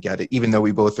shouldn't get it, even though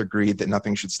we both agreed that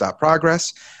nothing should stop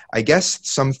progress. I guess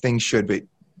some things should, but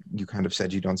you kind of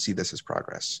said you don't see this as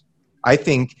progress. I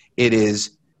think it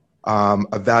is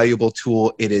a valuable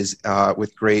tool. It is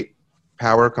with great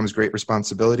power comes great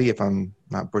responsibility, if I'm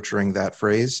not butchering that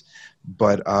phrase.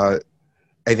 But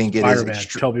I think it Spider-Man, is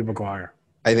Tobey Maguire.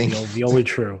 I think the only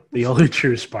true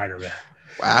Spider-Man.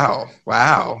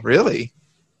 Wow, really?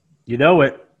 You know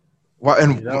it. Well,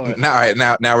 and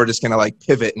now we're just gonna like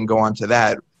pivot and go on to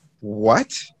that.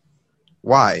 What?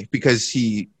 Why? Because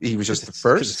he was just the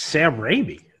first. Sam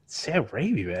Raimi,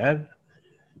 man,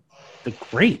 the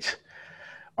great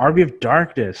Army of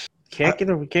Darkness. Can't get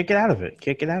out of it.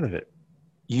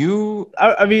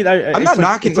 I'm not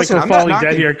knocking. It's like we're falling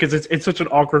dead here because it's such an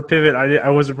awkward pivot. I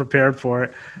wasn't prepared for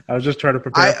it. I was just trying to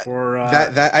prepare for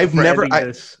that.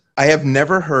 I have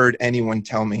never heard anyone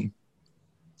tell me.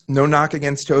 No knock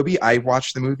against Toby. I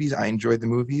watched the movies. I enjoyed the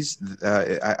movies.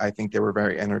 I think they were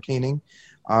very entertaining.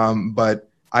 But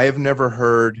I have never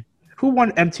heard. Who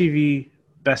won MTV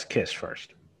Best Kiss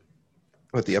first?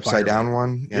 What, the upside down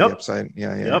one? Yeah, yep. The upside.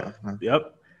 Yeah.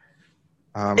 Yep.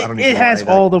 It has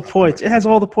all the points. It has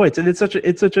all the points, and it's such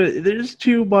a. There's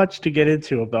too much to get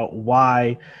into about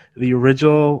why the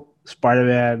original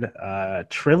Spider-Man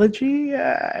trilogy.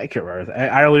 I can't remember.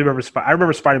 I only remember. I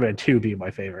remember Spider-Man 2 being my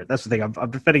favorite. That's the thing.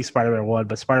 I'm defending Spider-Man 1,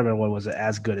 but Spider-Man 1 wasn't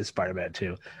as good as Spider-Man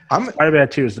 2. Spider-Man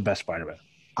 2 is the best Spider-Man.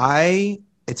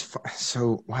 It's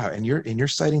so wow, and you're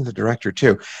citing the director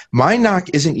too. My knock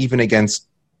isn't even against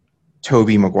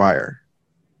Tobey Maguire.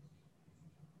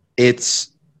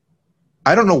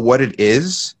 I don't know what it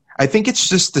is. I think it's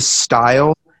just the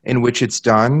style in which it's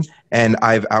done, and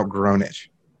I've outgrown it.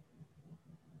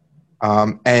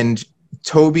 And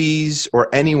Tobey's or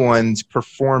anyone's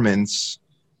performance,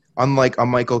 unlike a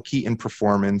Michael Keaton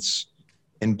performance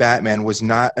in Batman, was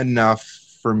not enough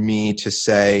for me to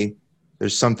say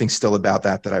there's something still about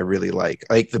that I really like.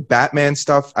 Like the Batman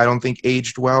stuff, I don't think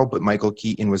aged well, but Michael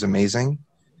Keaton was amazing.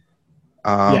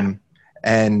 And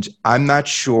I'm not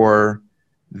sure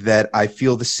that I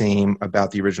feel the same about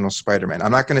the original Spider-Man.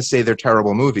 I'm not going to say they're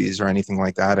terrible movies or anything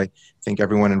like that. I think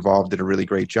everyone involved did a really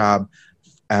great job.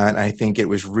 And I think it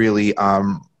was really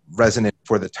resonant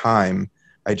for the time.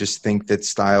 I just think that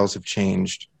styles have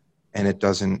changed, and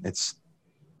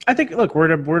I think, look,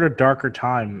 we're in a darker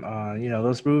time.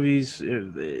 Those movies,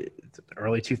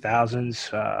 early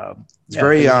 2000s. It's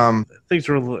very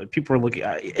people were looking.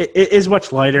 It is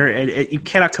much lighter, and you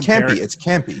cannot compare. It's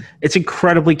campy. It's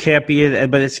incredibly campy,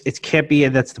 but it's campy,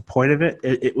 and that's the point of it.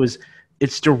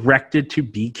 It's directed to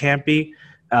be campy,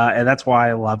 and that's why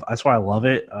I love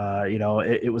it.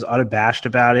 It was unabashed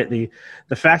about it.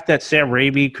 The fact that Sam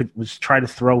Raimi was trying to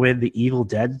throw in the Evil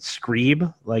Dead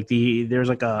scream, like there's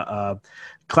like a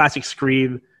classic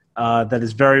scream that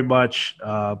is very much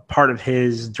part of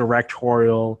his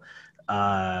directorial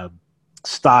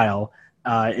style.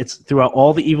 It's throughout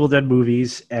all the Evil Dead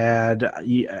movies, and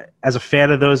as a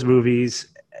fan of those movies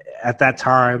at that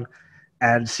time,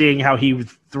 and seeing how he would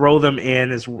throw them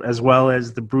in as well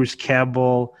as the Bruce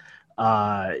Campbell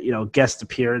guest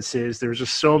appearances. There was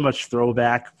just so much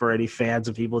throwback for any fans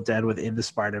of Evil Dead within the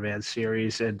Spider-Man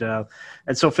series, and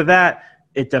so for that,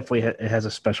 it definitely it has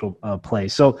a special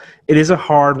place. So it is a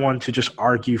hard one to just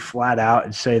argue flat out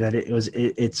and say that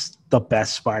it's the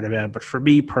best Spider-Man. But for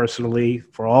me personally,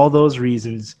 for all those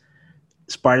reasons,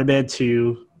 Spider-Man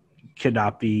 2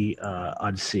 cannot be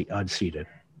unseated.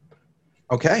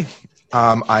 Okay.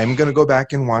 I'm going to go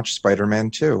back and watch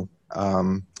Spider-Man 2.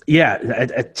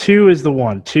 At 2 is the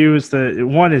one. 2 is the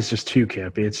one is just too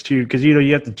campy. It's too because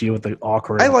you have to deal with the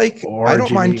awkward. I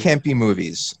don't mind campy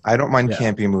movies.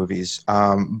 Campy movies.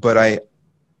 But I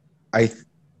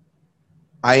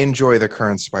enjoy the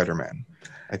current Spider-Man.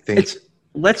 I think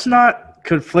let's not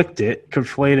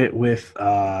conflate it with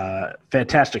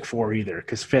Fantastic Four either,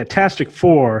 because Fantastic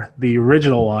Four, the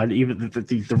original one, even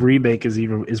the remake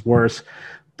is worse.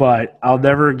 But I'll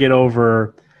never get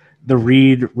over the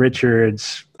Reed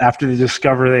Richards, after they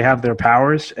discover they have their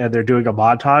powers and they're doing a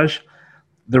montage,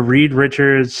 the Reed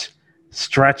Richards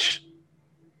stretch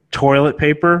toilet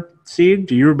paper scene.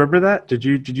 Do you remember that? Did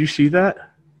you see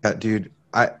that? Dude,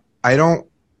 I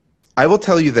will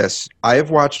tell you this. I have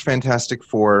watched Fantastic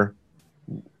Four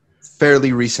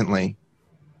fairly recently,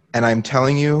 and I'm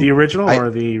telling you, the original or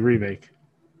the remake?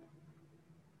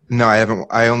 No, I haven't.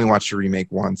 I only watched the remake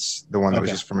once, the one that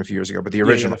was just from a few years ago, but the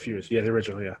original. The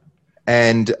original, yeah.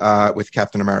 And with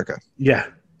Captain America. Yeah.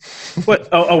 What?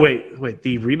 Wait.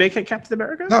 The remake had Captain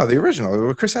America? No, the original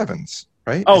with Chris Evans,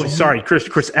 right? Oh, sorry,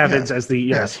 Chris Evans as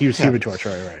the he was Human Torch,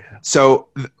 right. So,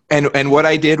 and what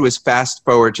I did was fast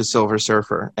forward to Silver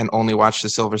Surfer and only watch the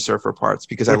Silver Surfer parts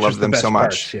because I love them so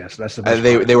much. Yes, that's the best.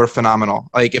 They were phenomenal.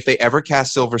 Like if they ever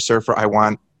cast Silver Surfer, I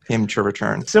want him to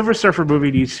return. Silver Surfer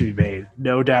movie needs to be made,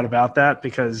 no doubt about that.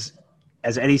 Because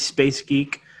as any space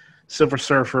geek, Silver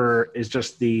Surfer is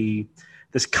just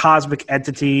this cosmic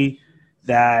entity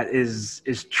that is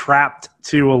trapped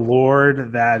to a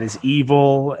lord that is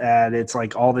evil, and it's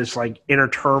like all this like inner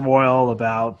turmoil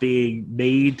about being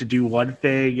made to do one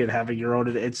thing and having your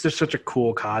own. It's just such a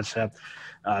cool concept.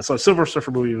 So a Silver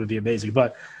Surfer movie would be amazing.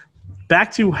 But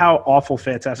back to how awful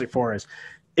Fantastic Four is.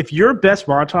 If your best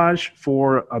montage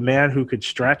for a man who could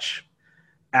stretch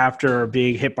after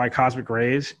being hit by cosmic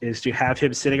rays is to have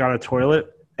him sitting on a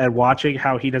toilet and watching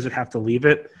how he doesn't have to leave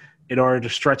it in order to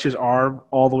stretch his arm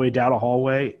all the way down a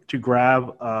hallway to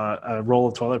grab a roll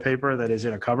of toilet paper that is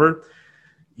in a cupboard,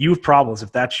 you have problems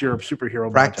if that's your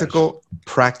superhero montage.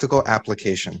 Practical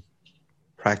application.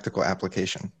 Practical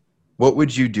application. What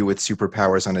would you do with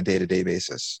superpowers on a day-to-day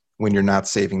basis when you're not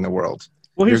saving the world?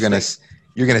 Well, you're gonna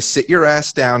sit your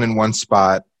ass down in one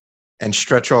spot and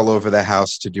stretch all over the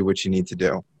house to do what you need to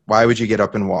do. Why would you get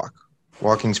up and walk?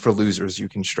 Walking's for losers. You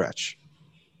can stretch.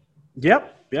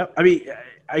 Yep. I mean,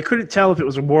 I couldn't tell if it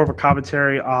was more of a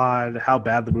commentary on how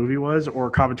bad the movie was or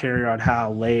a commentary on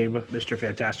how lame Mr.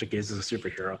 Fantastic is as a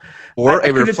superhero. Or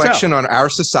a reflection on our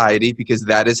society, because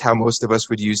that is how most of us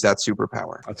would use that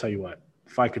superpower. I'll tell you what.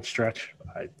 If I could stretch,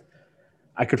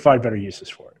 I could find better uses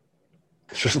for it.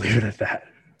 Let's just leave it at that.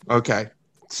 Okay.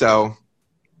 So,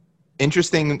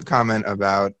 interesting comment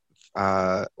about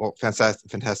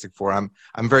Fantastic Four.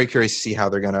 I'm very curious to see how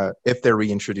they're gonna, if they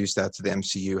reintroduce that to the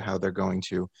MCU, how they're going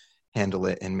to handle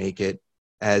it and make it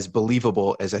as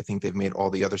believable as I think they've made all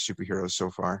the other superheroes so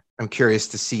far. I'm curious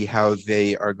to see how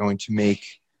they are going to make,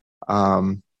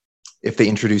 if they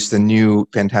introduce the new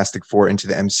Fantastic Four into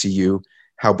the MCU,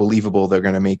 how believable they're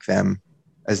going to make them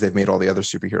as they've made all the other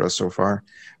superheroes so far.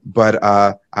 But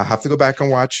I'll have to go back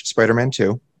and watch Spider-Man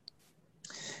 2.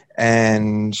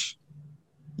 And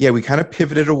yeah, we kind of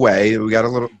pivoted away. We got a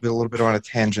little bit on a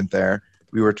tangent there.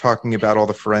 We were talking about all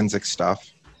the forensic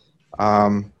stuff.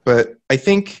 But I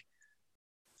think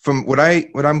from what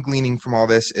I'm gleaning from all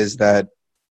this is that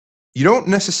you don't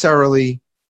necessarily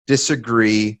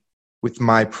disagree with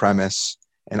my premise,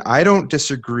 and I don't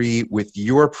disagree with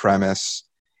your premise.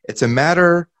 It's a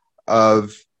matter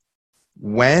of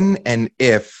when and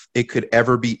if it could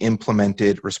ever be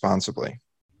implemented responsibly.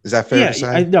 Is that fair to say?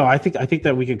 I think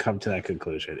that we could come to that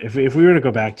conclusion. If we were to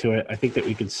go back to it, I think that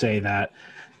we could say that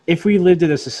if we lived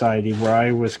in a society where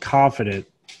I was confident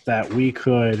that we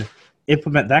could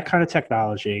implement that kind of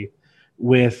technology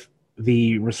with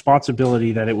the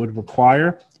responsibility that it would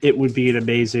require, it would be an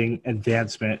amazing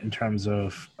advancement in terms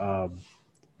of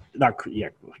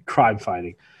crime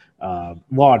fighting,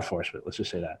 law enforcement. Let's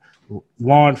just say that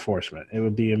law enforcement. It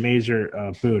would be a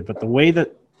major boon. But the way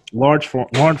that law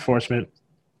enforcement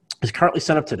is currently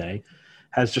set up today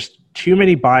has just too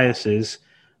many biases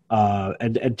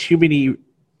and too many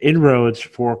inroads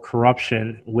for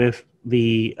corruption with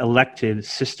the elected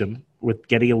system, with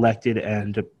getting elected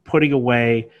and putting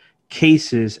away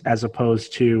cases as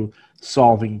opposed to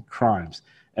solving crimes.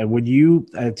 And when you,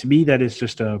 to me, that is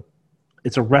just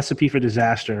it's a recipe for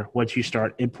disaster once you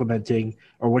start implementing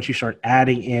or once you start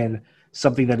adding in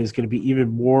something that is going to be even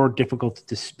more difficult to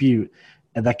dispute,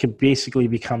 and that can basically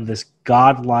become this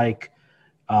godlike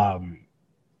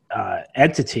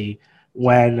entity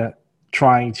when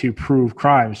trying to prove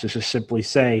crimes. Just simply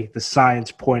say the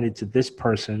science pointed to this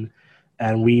person,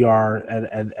 and we are,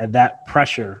 and that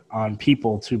pressure on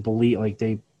people to believe, like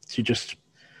to just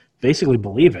basically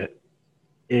believe it,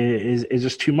 is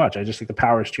just too much. I just think the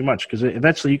power is too much, because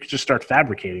eventually you could just start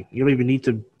fabricating. You don't even need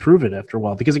to prove it after a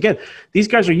while, because again, these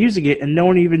guys are using it and no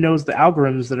one even knows the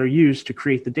algorithms that are used to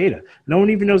create the data. No one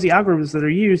even knows the algorithms that are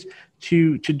used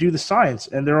to do the science,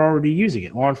 and they're already using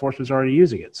it. Law enforcement's already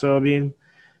using it. So I mean,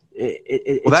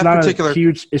 it's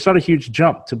not a huge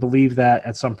jump to believe that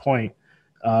at some point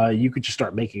you could just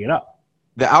start making it up.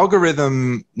 The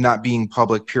algorithm not being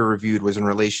public peer reviewed was in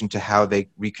relation to how they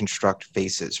reconstruct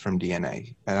faces from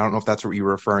DNA. And I don't know if that's what you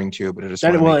were referring to, but it's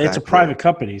a private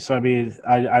company, so I mean,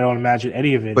 I don't imagine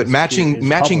any of it. But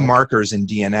matching markers in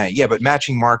DNA, yeah. But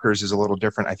matching markers is a little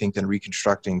different, I think, than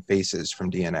reconstructing faces from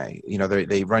DNA. You know,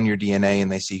 they run your DNA and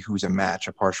they see who's a match,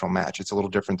 a partial match. It's a little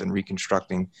different than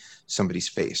reconstructing somebody's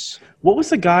face. What was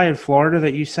the guy in Florida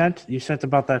that you sent? You sent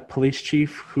about that police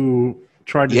chief who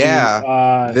tried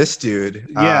to this dude.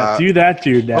 Do that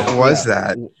dude now. What was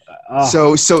that?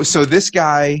 So this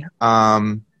guy,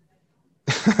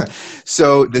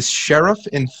 so this sheriff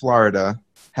in Florida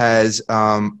has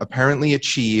apparently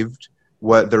achieved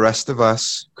what the rest of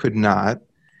us could not,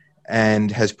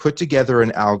 and has put together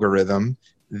an algorithm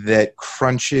that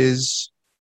crunches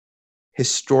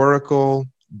historical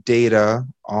data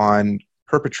on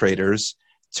perpetrators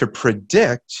to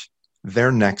predict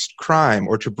their next crime,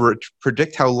 or to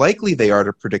predict how likely they are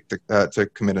to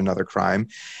commit another crime,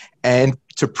 and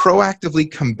to proactively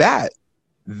combat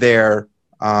their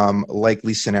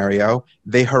likely scenario.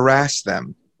 They harass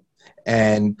them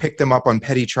and pick them up on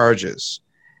petty charges,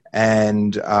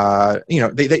 and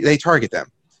they target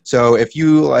them. So if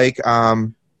you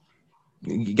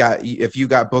if you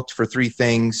got booked for 3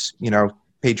 things,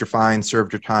 paid your fine,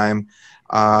 served your time,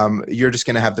 you're just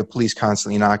going to have the police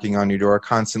constantly knocking on your door,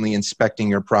 constantly inspecting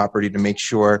your property to make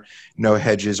sure no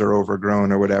hedges are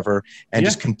overgrown or whatever, and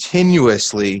just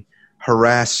continuously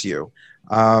harass you.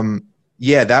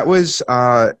 That was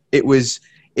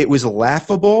it was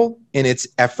laughable in its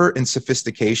effort and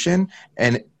sophistication,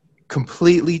 and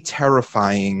completely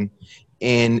terrifying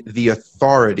in the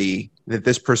authority that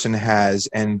this person has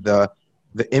and the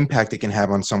impact it can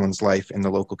have on someone's life in the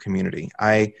local community.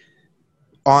 I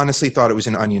honestly thought it was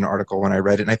an Onion article when I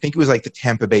read it, and I think it was like the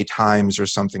Tampa Bay Times or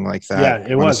something like that. Yeah,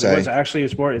 it was. It was actually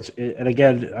and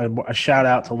again, a shout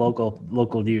out to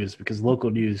local news, because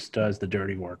local news does the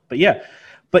dirty work. But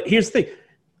here's the thing.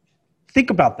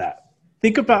 Think about that.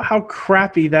 Think about how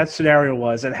crappy that scenario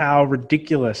was, and how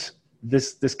ridiculous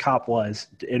this cop was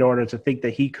in order to think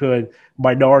that he could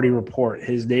minority report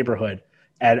his neighborhood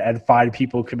and find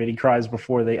people committing crimes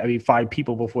find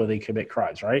people before they commit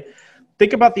crimes, right?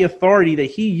 Think about the authority that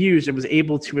he used and was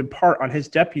able to impart on his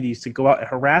deputies to go out and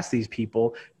harass these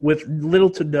people with little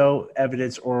to no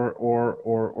evidence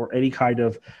or any kind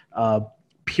of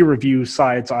peer review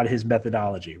science on his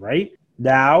methodology, right?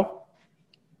 Now,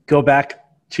 go back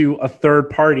to a third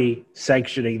party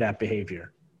sanctioning that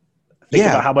behavior. Think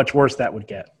about how much worse that would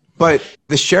get. But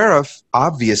the sheriff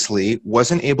obviously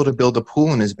wasn't able to build a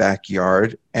pool in his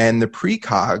backyard, and the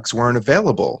precogs weren't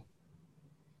available.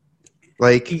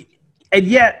 And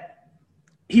yet,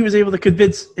 he was able to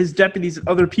convince his deputies and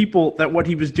other people that what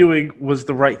he was doing was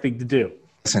the right thing to do.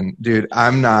 Listen, dude,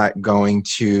 I'm not going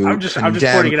to I'm just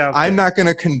pointing it out. I'm not going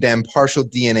to condemn partial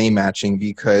DNA matching,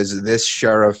 because this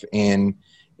sheriff in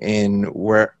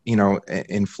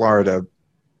Florida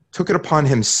took it upon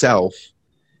himself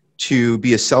to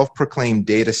be a self-proclaimed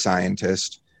data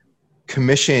scientist,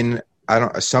 commission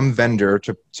some vendor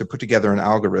to put together an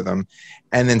algorithm,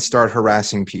 and then start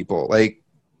harassing people.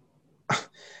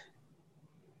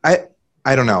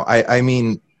 I don't know. I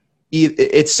mean,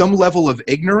 it's some level of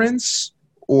ignorance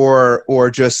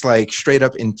or just like straight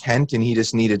up intent, and he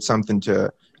just needed something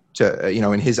to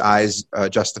in his eyes,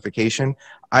 justification.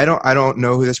 I don't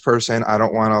know who this person. I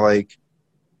don't want to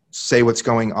say what's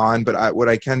going on, but what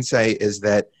I can say is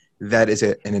that is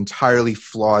an entirely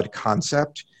flawed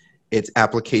concept. Its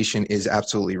application is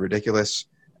absolutely ridiculous,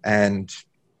 and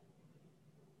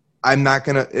I'm not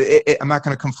gonna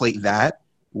conflate that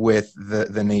with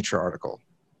the Nature article.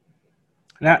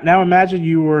 Now imagine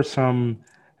you're some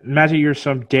Danny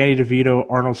DeVito,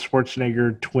 Arnold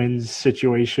Schwarzenegger twins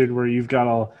situation where you've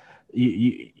got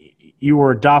you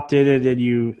were adopted,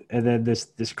 and then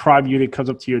this crime unit comes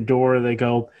up to your door and they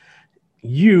go,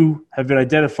 you have been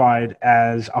identified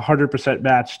as 100%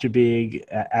 matched to being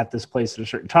at this place at a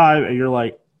certain time, and you're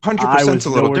like, 100% is a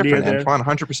little different, Antoine.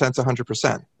 100% is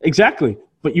 100%. Exactly,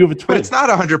 but you have a twin. But it's not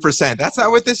 100%. That's not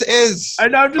what this is. I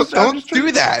know. Don't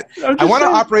do that. I want to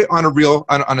operate on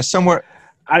a somewhat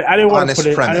I didn't want to honest put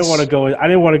it. premise. I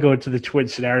didn't want to go into the twin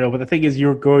scenario. But the thing is,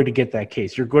 you're going to get that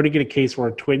case. You're going to get a case where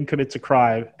a twin commits a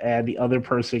crime and the other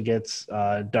person gets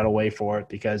done away for it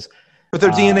because. But their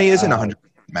DNA isn't 100%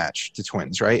 match to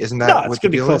twins, right? Isn't that no, what it's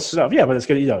going to be close is? enough. Yeah, but it's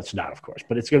going to. It's not, of course,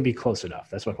 but it's going to be close enough.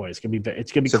 That's my point. It's going to be.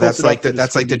 It's going to be. So close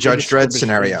that's like the Judge Dredd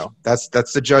scenario. That's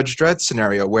the Judge Dredd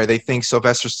scenario where they think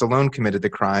Sylvester Stallone committed the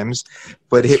crimes,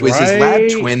 but it was his lab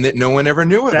twin that no one ever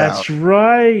knew about.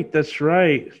 That's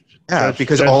right. Yeah,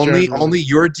 because only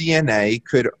your DNA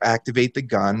could activate the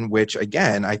gun, which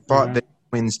again, I thought that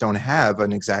twins don't have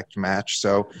an exact match,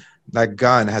 so that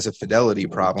gun has a fidelity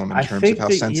problem in terms of how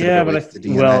sensitive it is to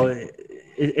DNA. Well,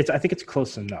 I think it's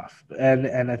close enough,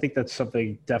 and I think that's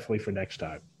something definitely for next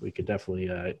time. We could definitely.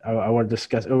 I want to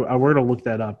discuss. We're going to look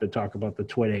that up and talk about the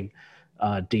twinning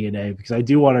DNA because I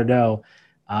do want to know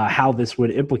how this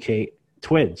would implicate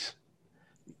twins.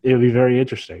 It would be very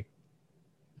interesting.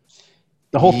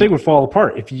 The whole thing would fall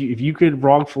apart if you could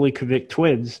wrongfully convict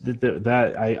twins.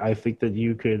 I think that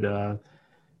you could.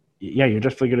 You're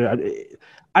definitely gonna.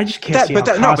 I just can't see that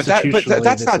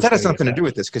has nothing to do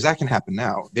with this because that can happen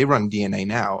now. They run DNA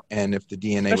now, and if the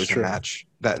DNA was a match,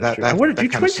 that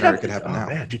kind of scenario could happen now.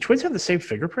 Man, do twins have the same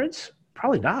fingerprints?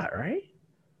 Probably not, right?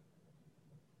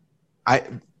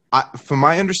 From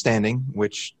my understanding,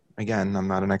 which again I'm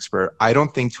not an expert, I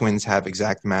don't think twins have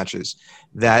exact matches.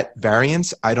 That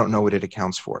variance, I don't know what it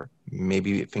accounts for.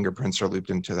 Maybe fingerprints are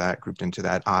grouped into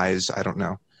that. Eyes, I don't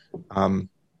know.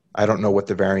 I don't know what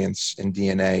the variance in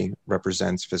DNA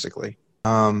represents physically. I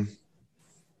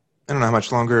don't know how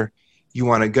much longer you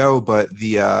want to go, but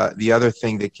the other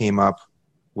thing that came up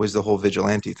was the whole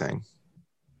vigilante thing.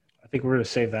 I think we're going to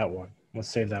save that one. Let's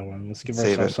save that one. Let's give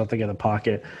ourselves something in the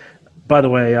pocket. By the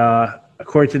way,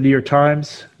 according to the New York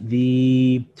Times,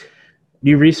 the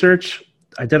new research,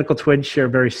 identical twins share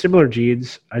very similar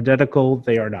genes. Identical,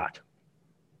 they are not.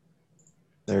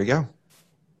 There you go.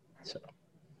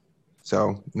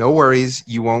 So no worries,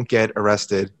 you won't get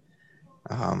arrested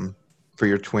for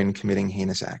your twin committing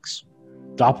heinous acts.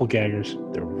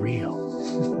 Doppelgangers, they're real.